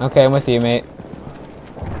 Okay, I'm with you, mate.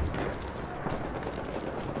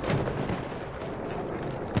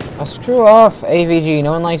 Oh, screw off, AVG.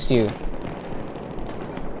 No one likes you.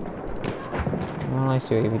 No one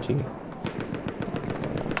likes you, AVG.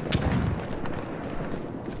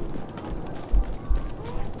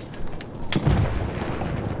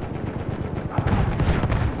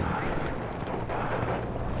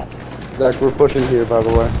 Zach, we're pushing here, by the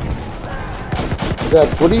way. Zach,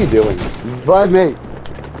 what are you doing? Revive me!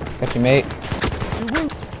 Got you, mate.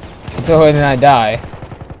 So did I die?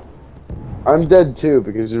 I'm dead too,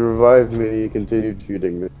 because you revived me and you continued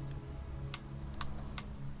shooting me.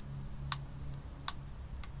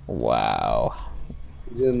 Wow.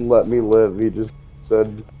 He didn't let me live. He just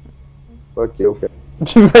said, "Fuck you." Okay.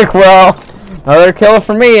 She's like, well, another kill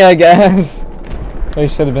for me, I guess. They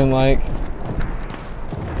should have been like.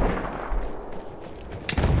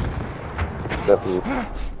 Definitely.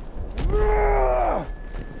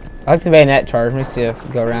 I like the bayonet charge. Let me see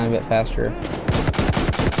if go around a bit faster.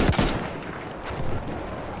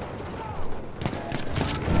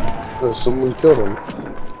 Oh, someone killed him.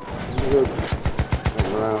 Good.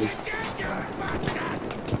 Around.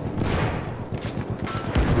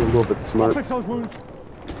 Be a little bit smart. Fix those wounds.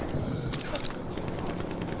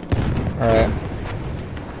 Alright.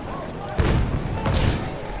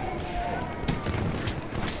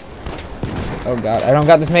 Oh god, I don't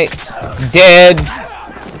got this mate. Dead!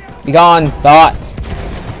 Be gone, thought.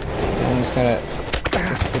 I'm just gonna...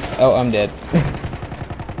 Oh, I'm dead.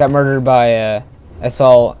 Got murdered by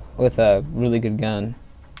assault with a really good gun.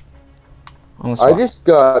 Almost I just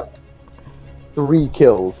got 3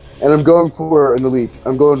 kills, and I'm going for an elite.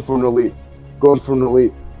 I'm going for an elite. Going for an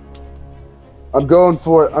elite. I'm going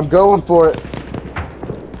for it. I'm going for it.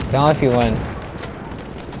 Tell me if you win.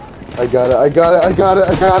 I got it. I got it. I got it.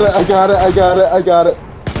 I got it. I got it. I got it. I got it.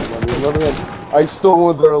 Let me in. I stole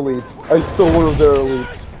one of their elites. I stole one of their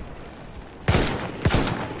elites.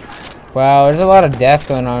 Wow, there's a lot of death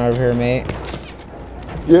going on over here, mate.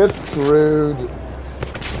 Get screwed.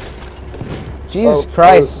 Jesus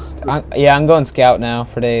Christ. Yeah, I'm going scout now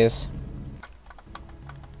for days.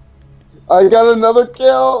 I got another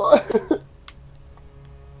kill.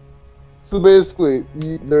 So basically,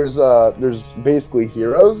 there's basically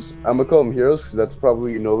heroes. I'm gonna call them heroes because that's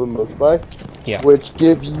probably you know them most by. Yeah. Which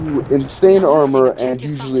give you insane armor and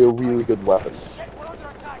usually a really good weapon.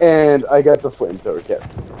 And I got the flamethrower kit.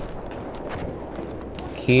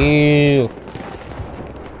 Q.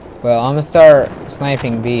 Well, I'm gonna start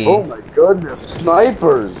sniping B. Oh my goodness,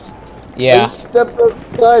 snipers! Yeah. I stepped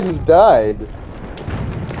outside and died.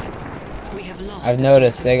 We have lost. I've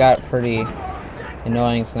noticed they got pretty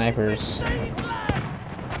annoying snipers.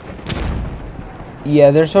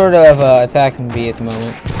 Yeah, they're sort of attacking B at the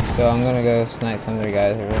moment, so I'm gonna go snipe some of their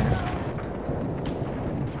guys over there.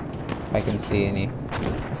 If I can see any,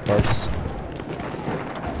 of course.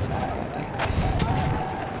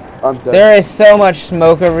 I'm dead. There is so much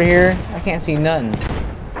smoke over here. I can't see nothing.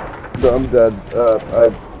 I'm dead.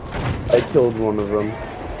 I killed one of them.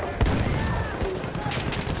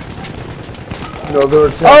 No, they were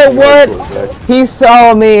attacking me, what? Zach. He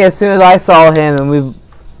saw me as soon as I saw him,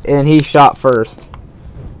 and he shot first.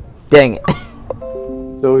 Dang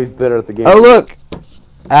it. So he's better at the game. Oh look,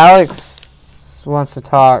 Alex wants to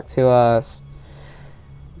talk to us.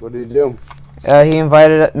 What did he do? He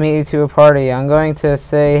invited me to a party. I'm going to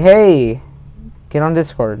say, hey, get on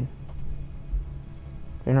Discord.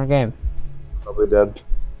 In our game. Probably dead.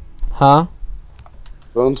 Huh?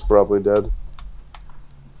 Phone's probably dead.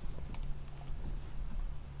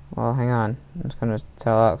 Well, hang on. I'm just gonna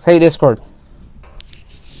tell Alex. Hey, Discord.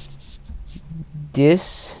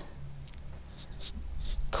 Discord.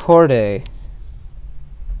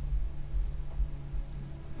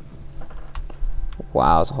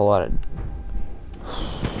 Wow, it's a whole lot of...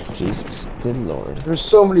 Jesus, good lord. There's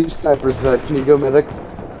so many snipers, Zach. Can you go medic?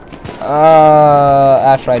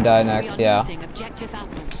 After I die next, yeah.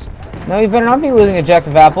 No, you better not be losing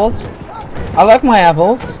objective apples. I like my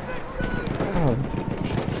apples.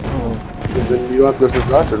 Because then you don't have to go to the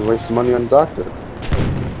doctor and waste money on the doctor.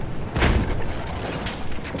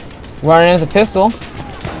 Running with a pistol.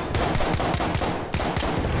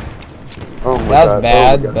 Oh my That was God.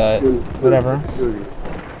 bad, Oh my God. but Dude, whatever. dude.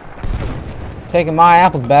 Taking my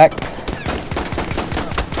apples back.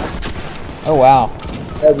 Oh wow.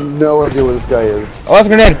 I have no idea what this guy is. Oh, that's a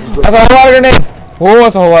grenade. That's a whole lot of grenades. Whoa,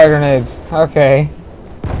 that's a whole lot of grenades. Okay.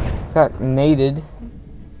 It's got naded.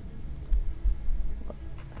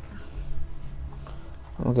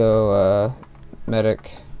 I'm gonna go,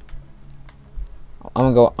 medic.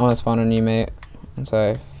 I'm gonna spawn a new mate. Once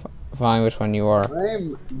I find which one you are.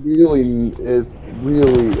 I'm really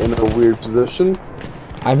in a weird position.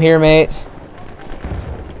 I'm here, mate.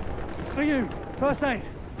 For you, first aid.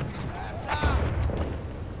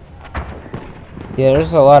 Yeah,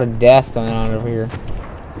 there's a lot of death going on over here.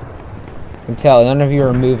 I can tell, none of you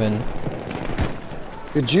are moving.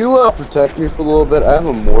 Could you protect me for a little bit? I have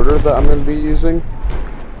a mortar that I'm going to be using.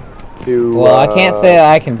 Well, I can't say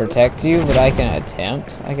I can protect you, but I can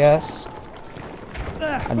attempt, I guess.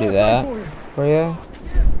 I'll do that for you.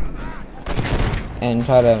 And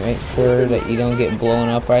try to make sure that you don't get blown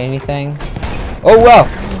up by anything. Oh, wow!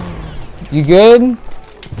 You good?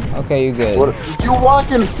 Okay, you good. What, did you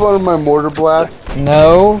walk in front of my mortar blast?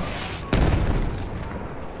 No.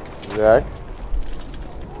 Zach.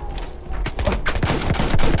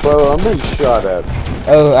 Well, I'm being shot at.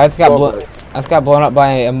 Oh, I just got blown up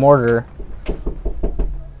by a mortar.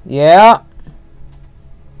 Yeah.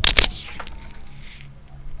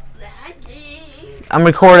 I'm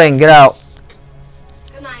recording. Get out.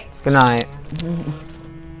 Good night. Good night.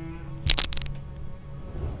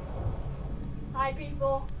 Hi,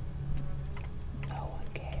 people. No one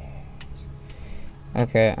cares.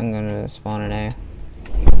 Okay, I'm gonna spawn an A.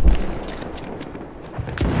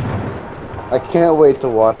 I can't wait to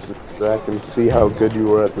watch this, Zach, and see how good you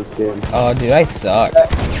were at this game. Oh, dude, I suck.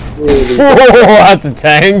 Really. That's a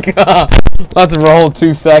tank. Let's roll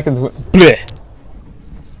 2 seconds. Blech.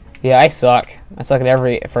 Yeah, I suck. I suck at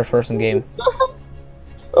every first-person game.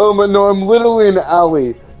 Oh my, no, I'm literally in an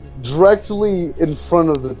alley, directly in front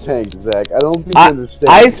of the tank, Zach. I don't think you understand.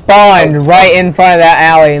 I spawned right in front of that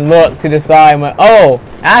alley and looked to the side and went, oh,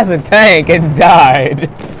 that's a tank, and died.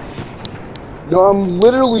 No, I'm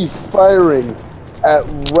literally firing at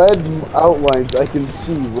red outlines I can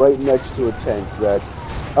see right next to a tank, Zach.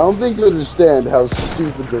 I don't think you understand how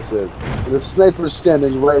stupid this is. And the sniper's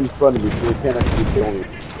standing right in front of me, so he can't actually kill me.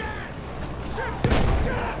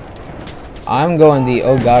 I'm going the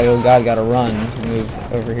oh god, gotta run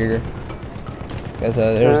move over here. Because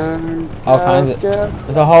there's all kinds of...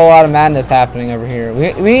 There's a whole lot of madness happening over here.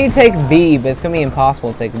 We need to take B, but it's gonna be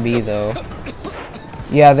impossible to take B, though.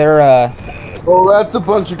 Yeah, they're, Oh, that's a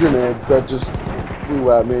bunch of grenades that just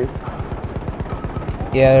flew at me.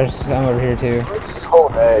 Yeah, there's some over here, too. Oh,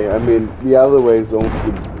 hey, I mean, the alleyway is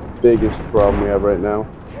the biggest problem we have right now.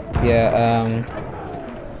 Yeah,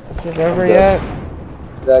 is it over yet?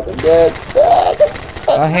 Zach, I'm dead.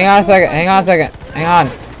 Oh, hang on a second, hang on a second. Hang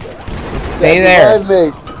on. Stay there.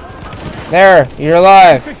 There, you're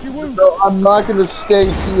alive. No, I'm not gonna stay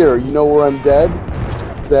here. You know where I'm dead?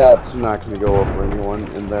 That's not gonna go over anyone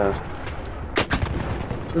in there.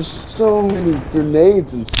 There's so many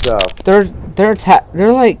grenades and stuff. They're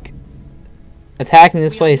like attacking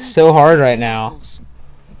this place so hard right now.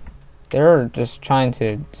 They're just trying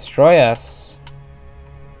to destroy us.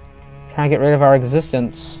 Trying to get rid of our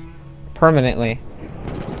existence permanently.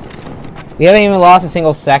 We haven't even lost a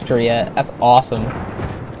single sector yet. That's awesome.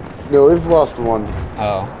 No, we've lost one.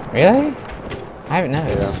 Oh, really? I haven't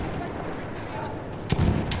noticed. Yeah.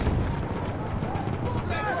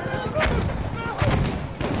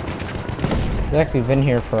 Zach, we've been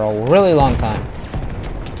here for a really long time.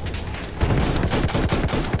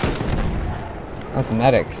 That's a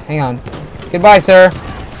medic. Hang on. Goodbye, sir.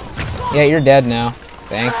 Yeah, you're dead now.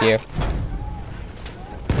 Thank you.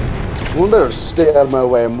 One better stay out of my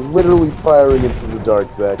way. I'm literally firing into the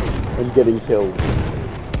dark, Zach, and getting kills.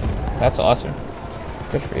 That's awesome.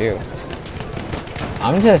 Good for you.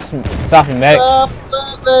 I'm just stopping medics. Oh,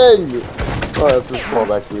 I have to fall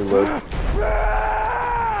back to reload.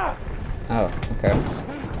 Oh, okay.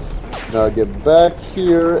 Now get back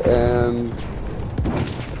here and...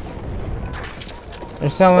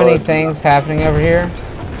 There's so many things happening over here.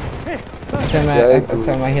 I'll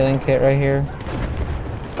throw my healing kit right here.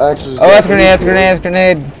 Actually, oh, that's a grenade, that's a grenade, that's a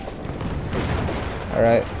grenade.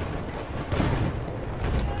 Alright.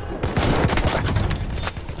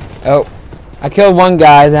 Oh. I killed one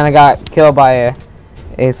guy, then I got killed by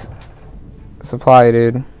a supply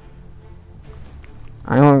dude.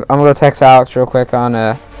 I'm gonna go text Alex real quick on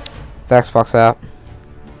the Xbox app.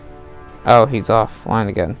 Oh, he's offline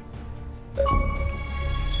again.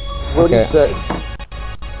 What did he say?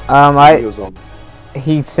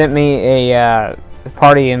 He sent me a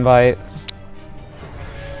party invite.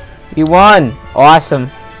 You won!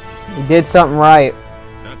 Awesome. You did something right.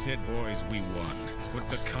 That's it, boys. We won. Put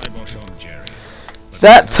the kibosh on Jerry.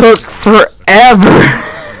 That took forever.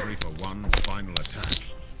 For one final attack.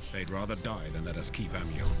 They'd rather die than let us keep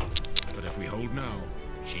Amiens. But if we hold now,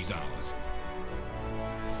 she's ours.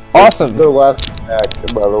 Awesome. This is their last attack,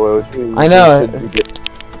 by the way. Which means I know.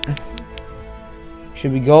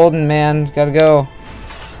 Should be golden, man. Gotta go.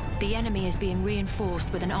 The enemy is being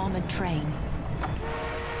reinforced with an armored train.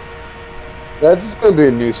 That's just gonna be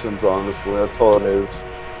a nuisance, honestly. That's all it is.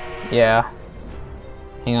 Yeah.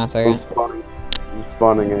 Hang on a second. I'm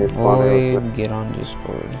spawning a Boy, get on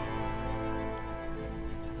Discord.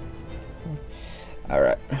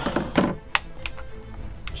 Alright.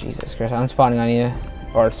 Jesus Christ, I'm spawning on you.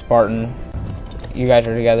 Or Spartan. You guys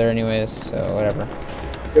are together anyways, so whatever.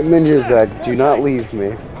 Come in here, Zach. Do not leave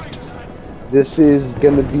me. This is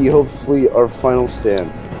gonna be hopefully our final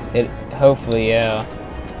stand. Hopefully, yeah.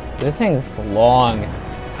 This thing's long.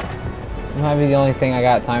 It might be the only thing I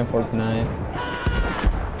got time for tonight.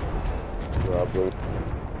 Probably.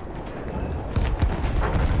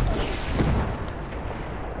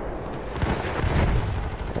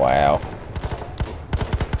 Wow.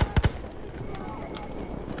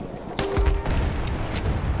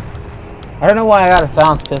 I don't know why I got a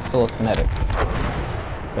silenced pistol as medic.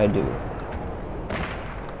 But I do.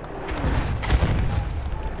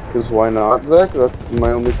 Because why not, Zach? That's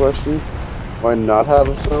my only question. Why not have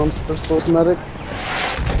a silenced pistol as medic?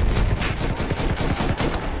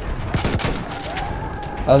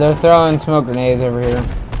 Oh, they're throwing smoke grenades over here.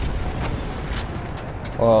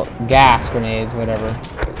 Well, gas grenades, whatever.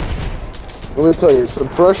 Let me tell you,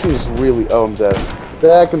 suppression is really... Oh, I'm dead.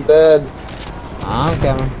 Zach, I'm dead. I'm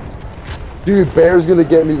coming. Dude, Bear's gonna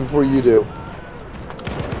get me before you do.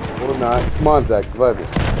 Or not. Come on, Zach, revive me.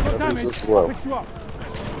 That thing's so slow.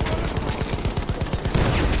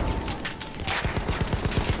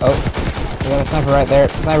 Oh, we got a sniper right there.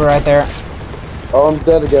 Sniper right there. Oh, I'm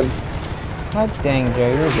dead again. God dang,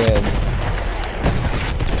 Joe, you're good.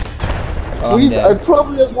 Oh, I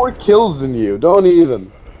probably have more kills than you. Don't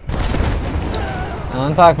even.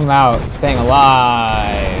 I'm talking about staying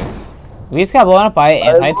alive. We just got blown up by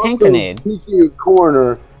an anti-tank grenade. Peeking a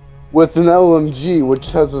corner with an LMG,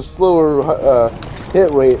 which has a slower hit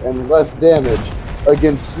rate and less damage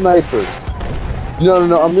against snipers. No,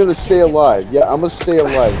 I'm gonna stay alive. Yeah, I'm gonna stay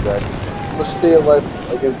alive, Zach. I'm gonna stay alive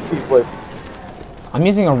against people like... I'm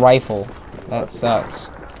using a rifle. That sucks.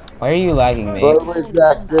 Why are you lagging me? By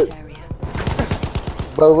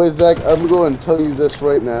the way, Zach, I'm going to tell you this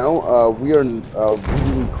right now. We are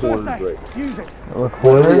really cornered right now. We're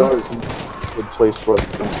cornered? Where we are is a good place for us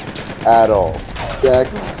to come at all. Zach,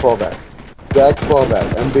 fall back. Zach, fall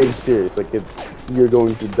back. I'm being serious. Like, you're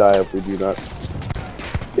going to die if we do not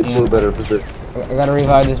get to a better position. I gotta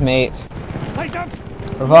revive this mate. I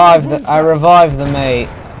revived the mate.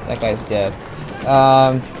 That guy's dead.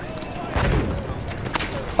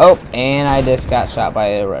 Oh, and I just got shot by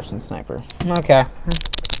a Russian sniper. Okay.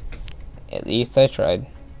 At least I tried.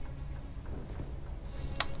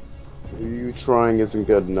 You trying isn't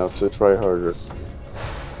good enough, so try harder.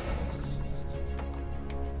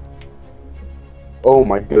 Oh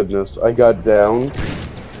my goodness, I got down,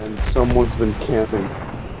 and someone's been camping.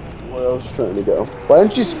 Where I was trying to go. Why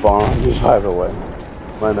didn't you spawn on me, by the way?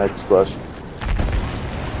 My next question.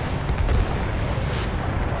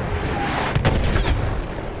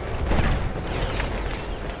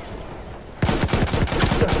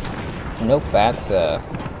 Nope, that's a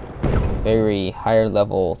very higher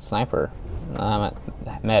level sniper. I'm a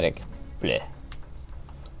medic. Bleh.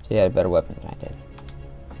 So he had a better weapon than I did.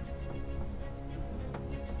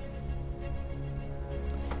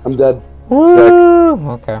 I'm dead.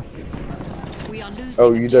 Woo! Okay.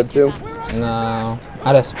 Oh, you dead too? No,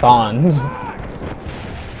 I just spawned.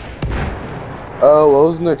 Oh, I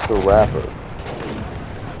was next to Rapper.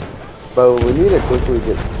 But we need to quickly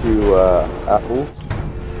get to apples.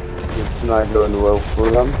 It's not going well for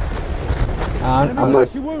them. I'm like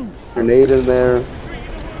grenade in there.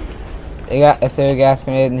 They got a third gas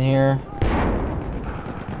grenade in here.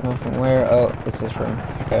 No, from where? Oh, it's this room.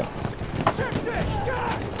 Okay.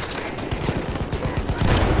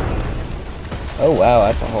 Oh wow,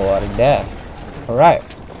 that's a whole lot of death. All right.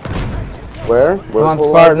 Where? Come on,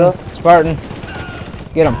 Spartan. Spartan.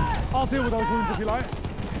 Get him. I'll deal with those wounds if you like.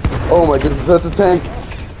 Oh my goodness, that's a tank.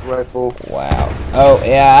 Rifle. Wow. Oh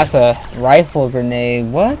yeah, that's a rifle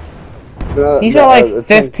grenade. What? He's got like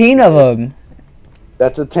 15 of them.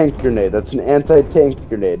 That's a tank grenade. That's an anti-tank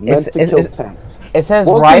grenade meant to kill tanks. It says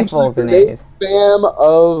rifle grenade.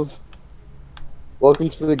 Welcome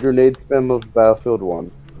to the grenade spam of Battlefield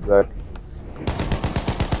 1. Zach.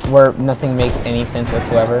 Where nothing makes any sense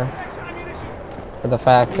whatsoever. For the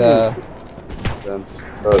fact, oh, that's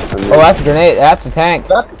a grenade. That's a tank.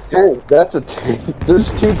 That's a tank. That's a tank. There's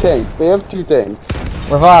two tanks. They have two tanks.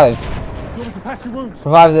 Revive.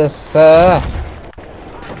 Revive this,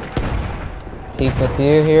 Peek with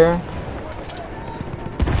you here.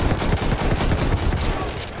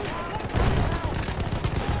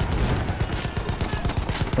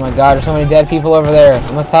 Oh my god, there's so many dead people over there.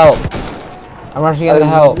 I must help. I'm rushing in to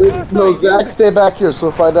help. No, Zach, stay back here, so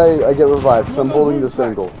if I die, I get revived. So I'm holding this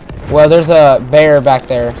angle. Well, there's a bear back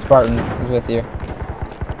there. Spartan is with you.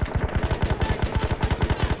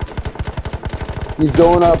 He's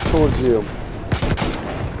going up towards you.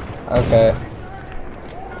 Okay.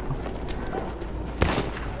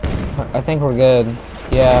 I think we're good.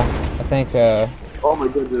 Yeah, I think, Oh my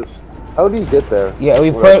goodness. How did he get there? Yeah,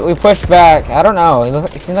 we pushed back. I don't know.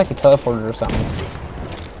 It seems like he teleported or something.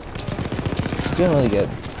 He's doing really good.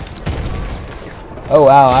 Oh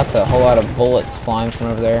wow, that's a whole lot of bullets flying from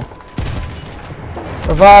over there.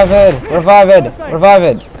 Revive it! Revive it! Revive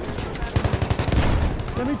it!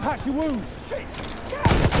 Let me patch your wounds.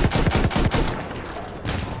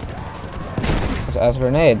 as a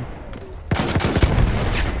grenade.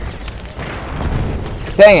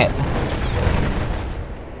 Dang it!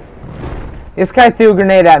 This guy threw a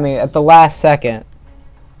grenade at me at the last second.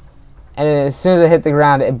 And then as soon as it hit the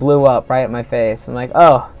ground, it blew up right at my face. I'm like,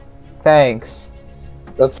 oh, thanks.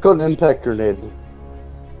 That's called an impact grenade.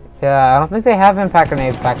 Yeah, I don't think they have impact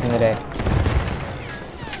grenades back in the day.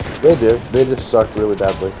 They do. They just sucked really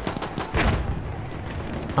badly.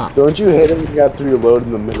 Huh. Don't you hate it when you have to reload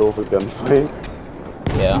in the middle of a gunfight?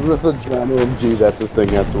 Yeah. Even with a giant MG, that's a thing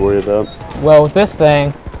you have to worry about. Well, with this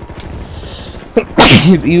thing,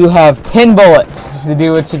 you have 10 bullets to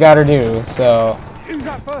do what you gotta do, so...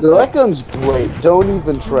 That gun's great. Don't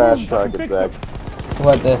even trash talk it, Zach.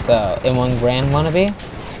 What, this M1 Grand wannabe?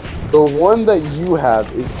 The one that you have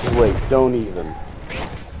is great. Don't even.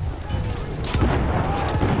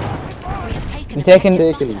 You're taking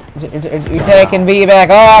B back.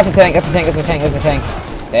 Oh, that's a tank. That's a tank. That's a tank. That's a tank.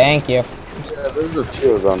 Thank you. Yeah, there's a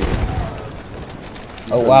few of them.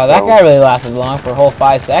 Oh wow, that guy really lasted long for a whole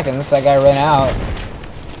 5 seconds. That guy ran out.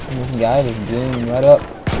 And this guy just blew right up.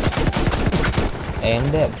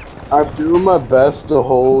 And dead. I'm doing my best to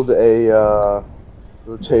hold a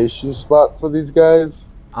rotation spot for these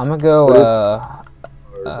guys. I'm gonna go.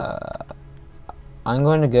 I'm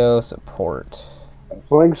going to go support.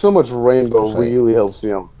 Playing so much Rainbow really helps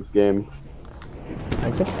me out with this game.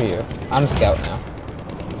 Good for you. I'm scout now.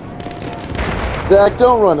 Zach,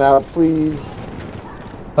 don't run out, please.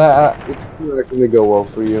 But it's not gonna go well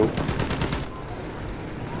for you.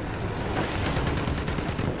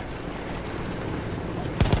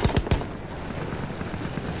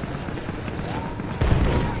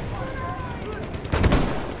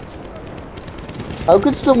 How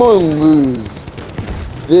could someone lose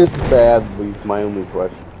this badly is my only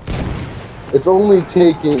question. It's only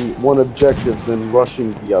taking one objective then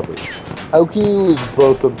rushing the other. How can you lose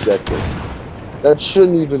both objectives? That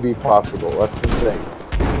shouldn't even be possible, that's the thing.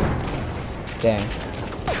 Dang.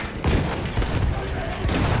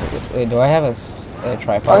 Wait, do I have a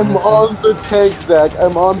tripod? I'm on the tank, Zach.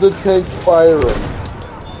 I'm on the tank firing.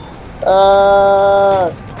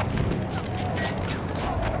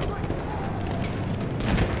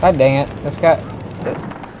 God dang it. This guy...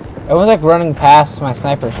 It was like running past my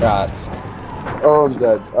sniper shots. Oh, I'm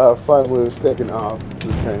dead. Finally was taken off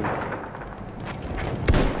the tank.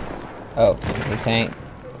 Oh, the tank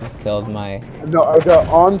just killed my... No, I got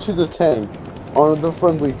onto the tank. Onto the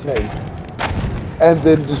friendly tank. And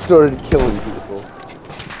then just started killing people.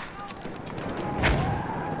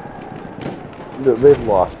 They've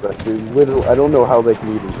lost that. They literally... I don't know how they can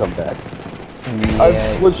even come back. Yeah. I've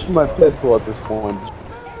switched to my pistol at this point.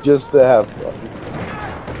 Just to have fun.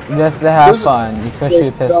 Just to have fun. You switch to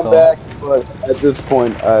a pistol. Back, but at this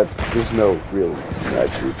point, there's no real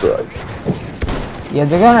actually try. Yeah,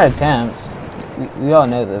 they're gonna attempt. We all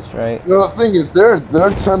know this, right? No, the thing is, they're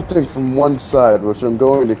attempting from one side, which I'm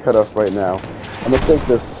going to cut off right now. I'm gonna take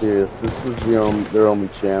this serious. This is their only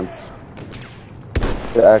chance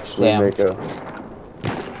to actually make a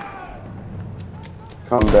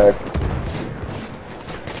comeback.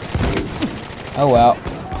 Oh well.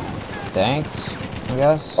 Thanks, I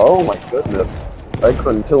guess. Oh my goodness. I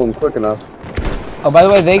couldn't kill him quick enough. Oh, by the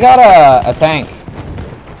way, they got a tank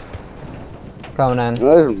coming in.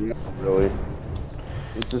 Not really.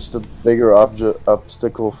 It's just a bigger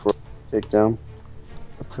obstacle for takedown.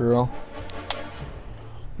 True.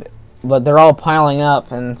 But they're all piling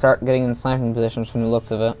up and start getting in sniping positions from the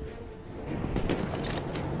looks of it.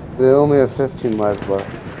 They only have 15 lives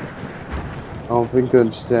left. I don't think I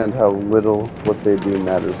understand how little what they do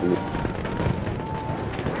matters in it.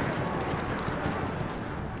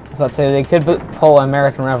 Let's say they could pull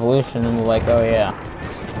American Revolution and be like, oh yeah.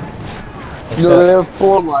 No, they have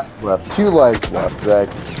 4 lives left. 2 lives left, Zach.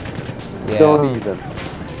 Yeah. Don't even.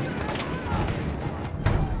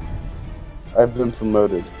 I've been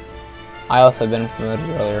promoted. I also been promoted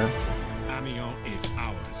earlier. Amiens is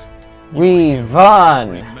ours. We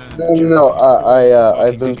won! No,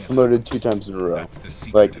 I've been promoted 2 times in a row.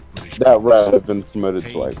 Like, that round I've been promoted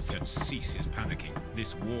twice.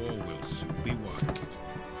 This war will soon be won.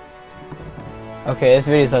 Okay, this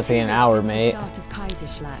video's supposed to be an hour, mate. I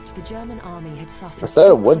said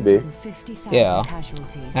it would be. Yeah.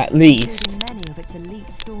 At least.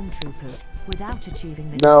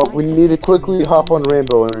 Now, we need to quickly hop on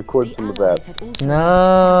Rainbow and record some of that. No,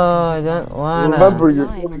 I don't wanna. Remember,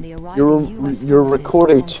 you're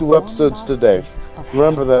recording 2 episodes today.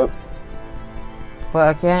 Remember that. Well,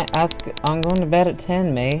 I can't ask. I'm going to bed at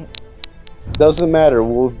 10, mate. Doesn't matter.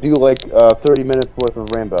 We'll do like 30 minutes worth of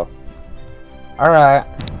Rainbow. Alright.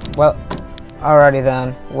 Well, alrighty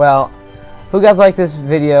then. Well, if you guys like this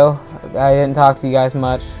video, I didn't talk to you guys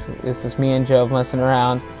much. It's just me and Joe messing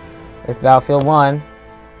around with Battlefield 1.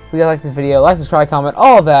 If you guys like this video, like, subscribe, comment,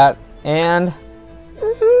 all of that, and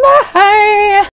bye!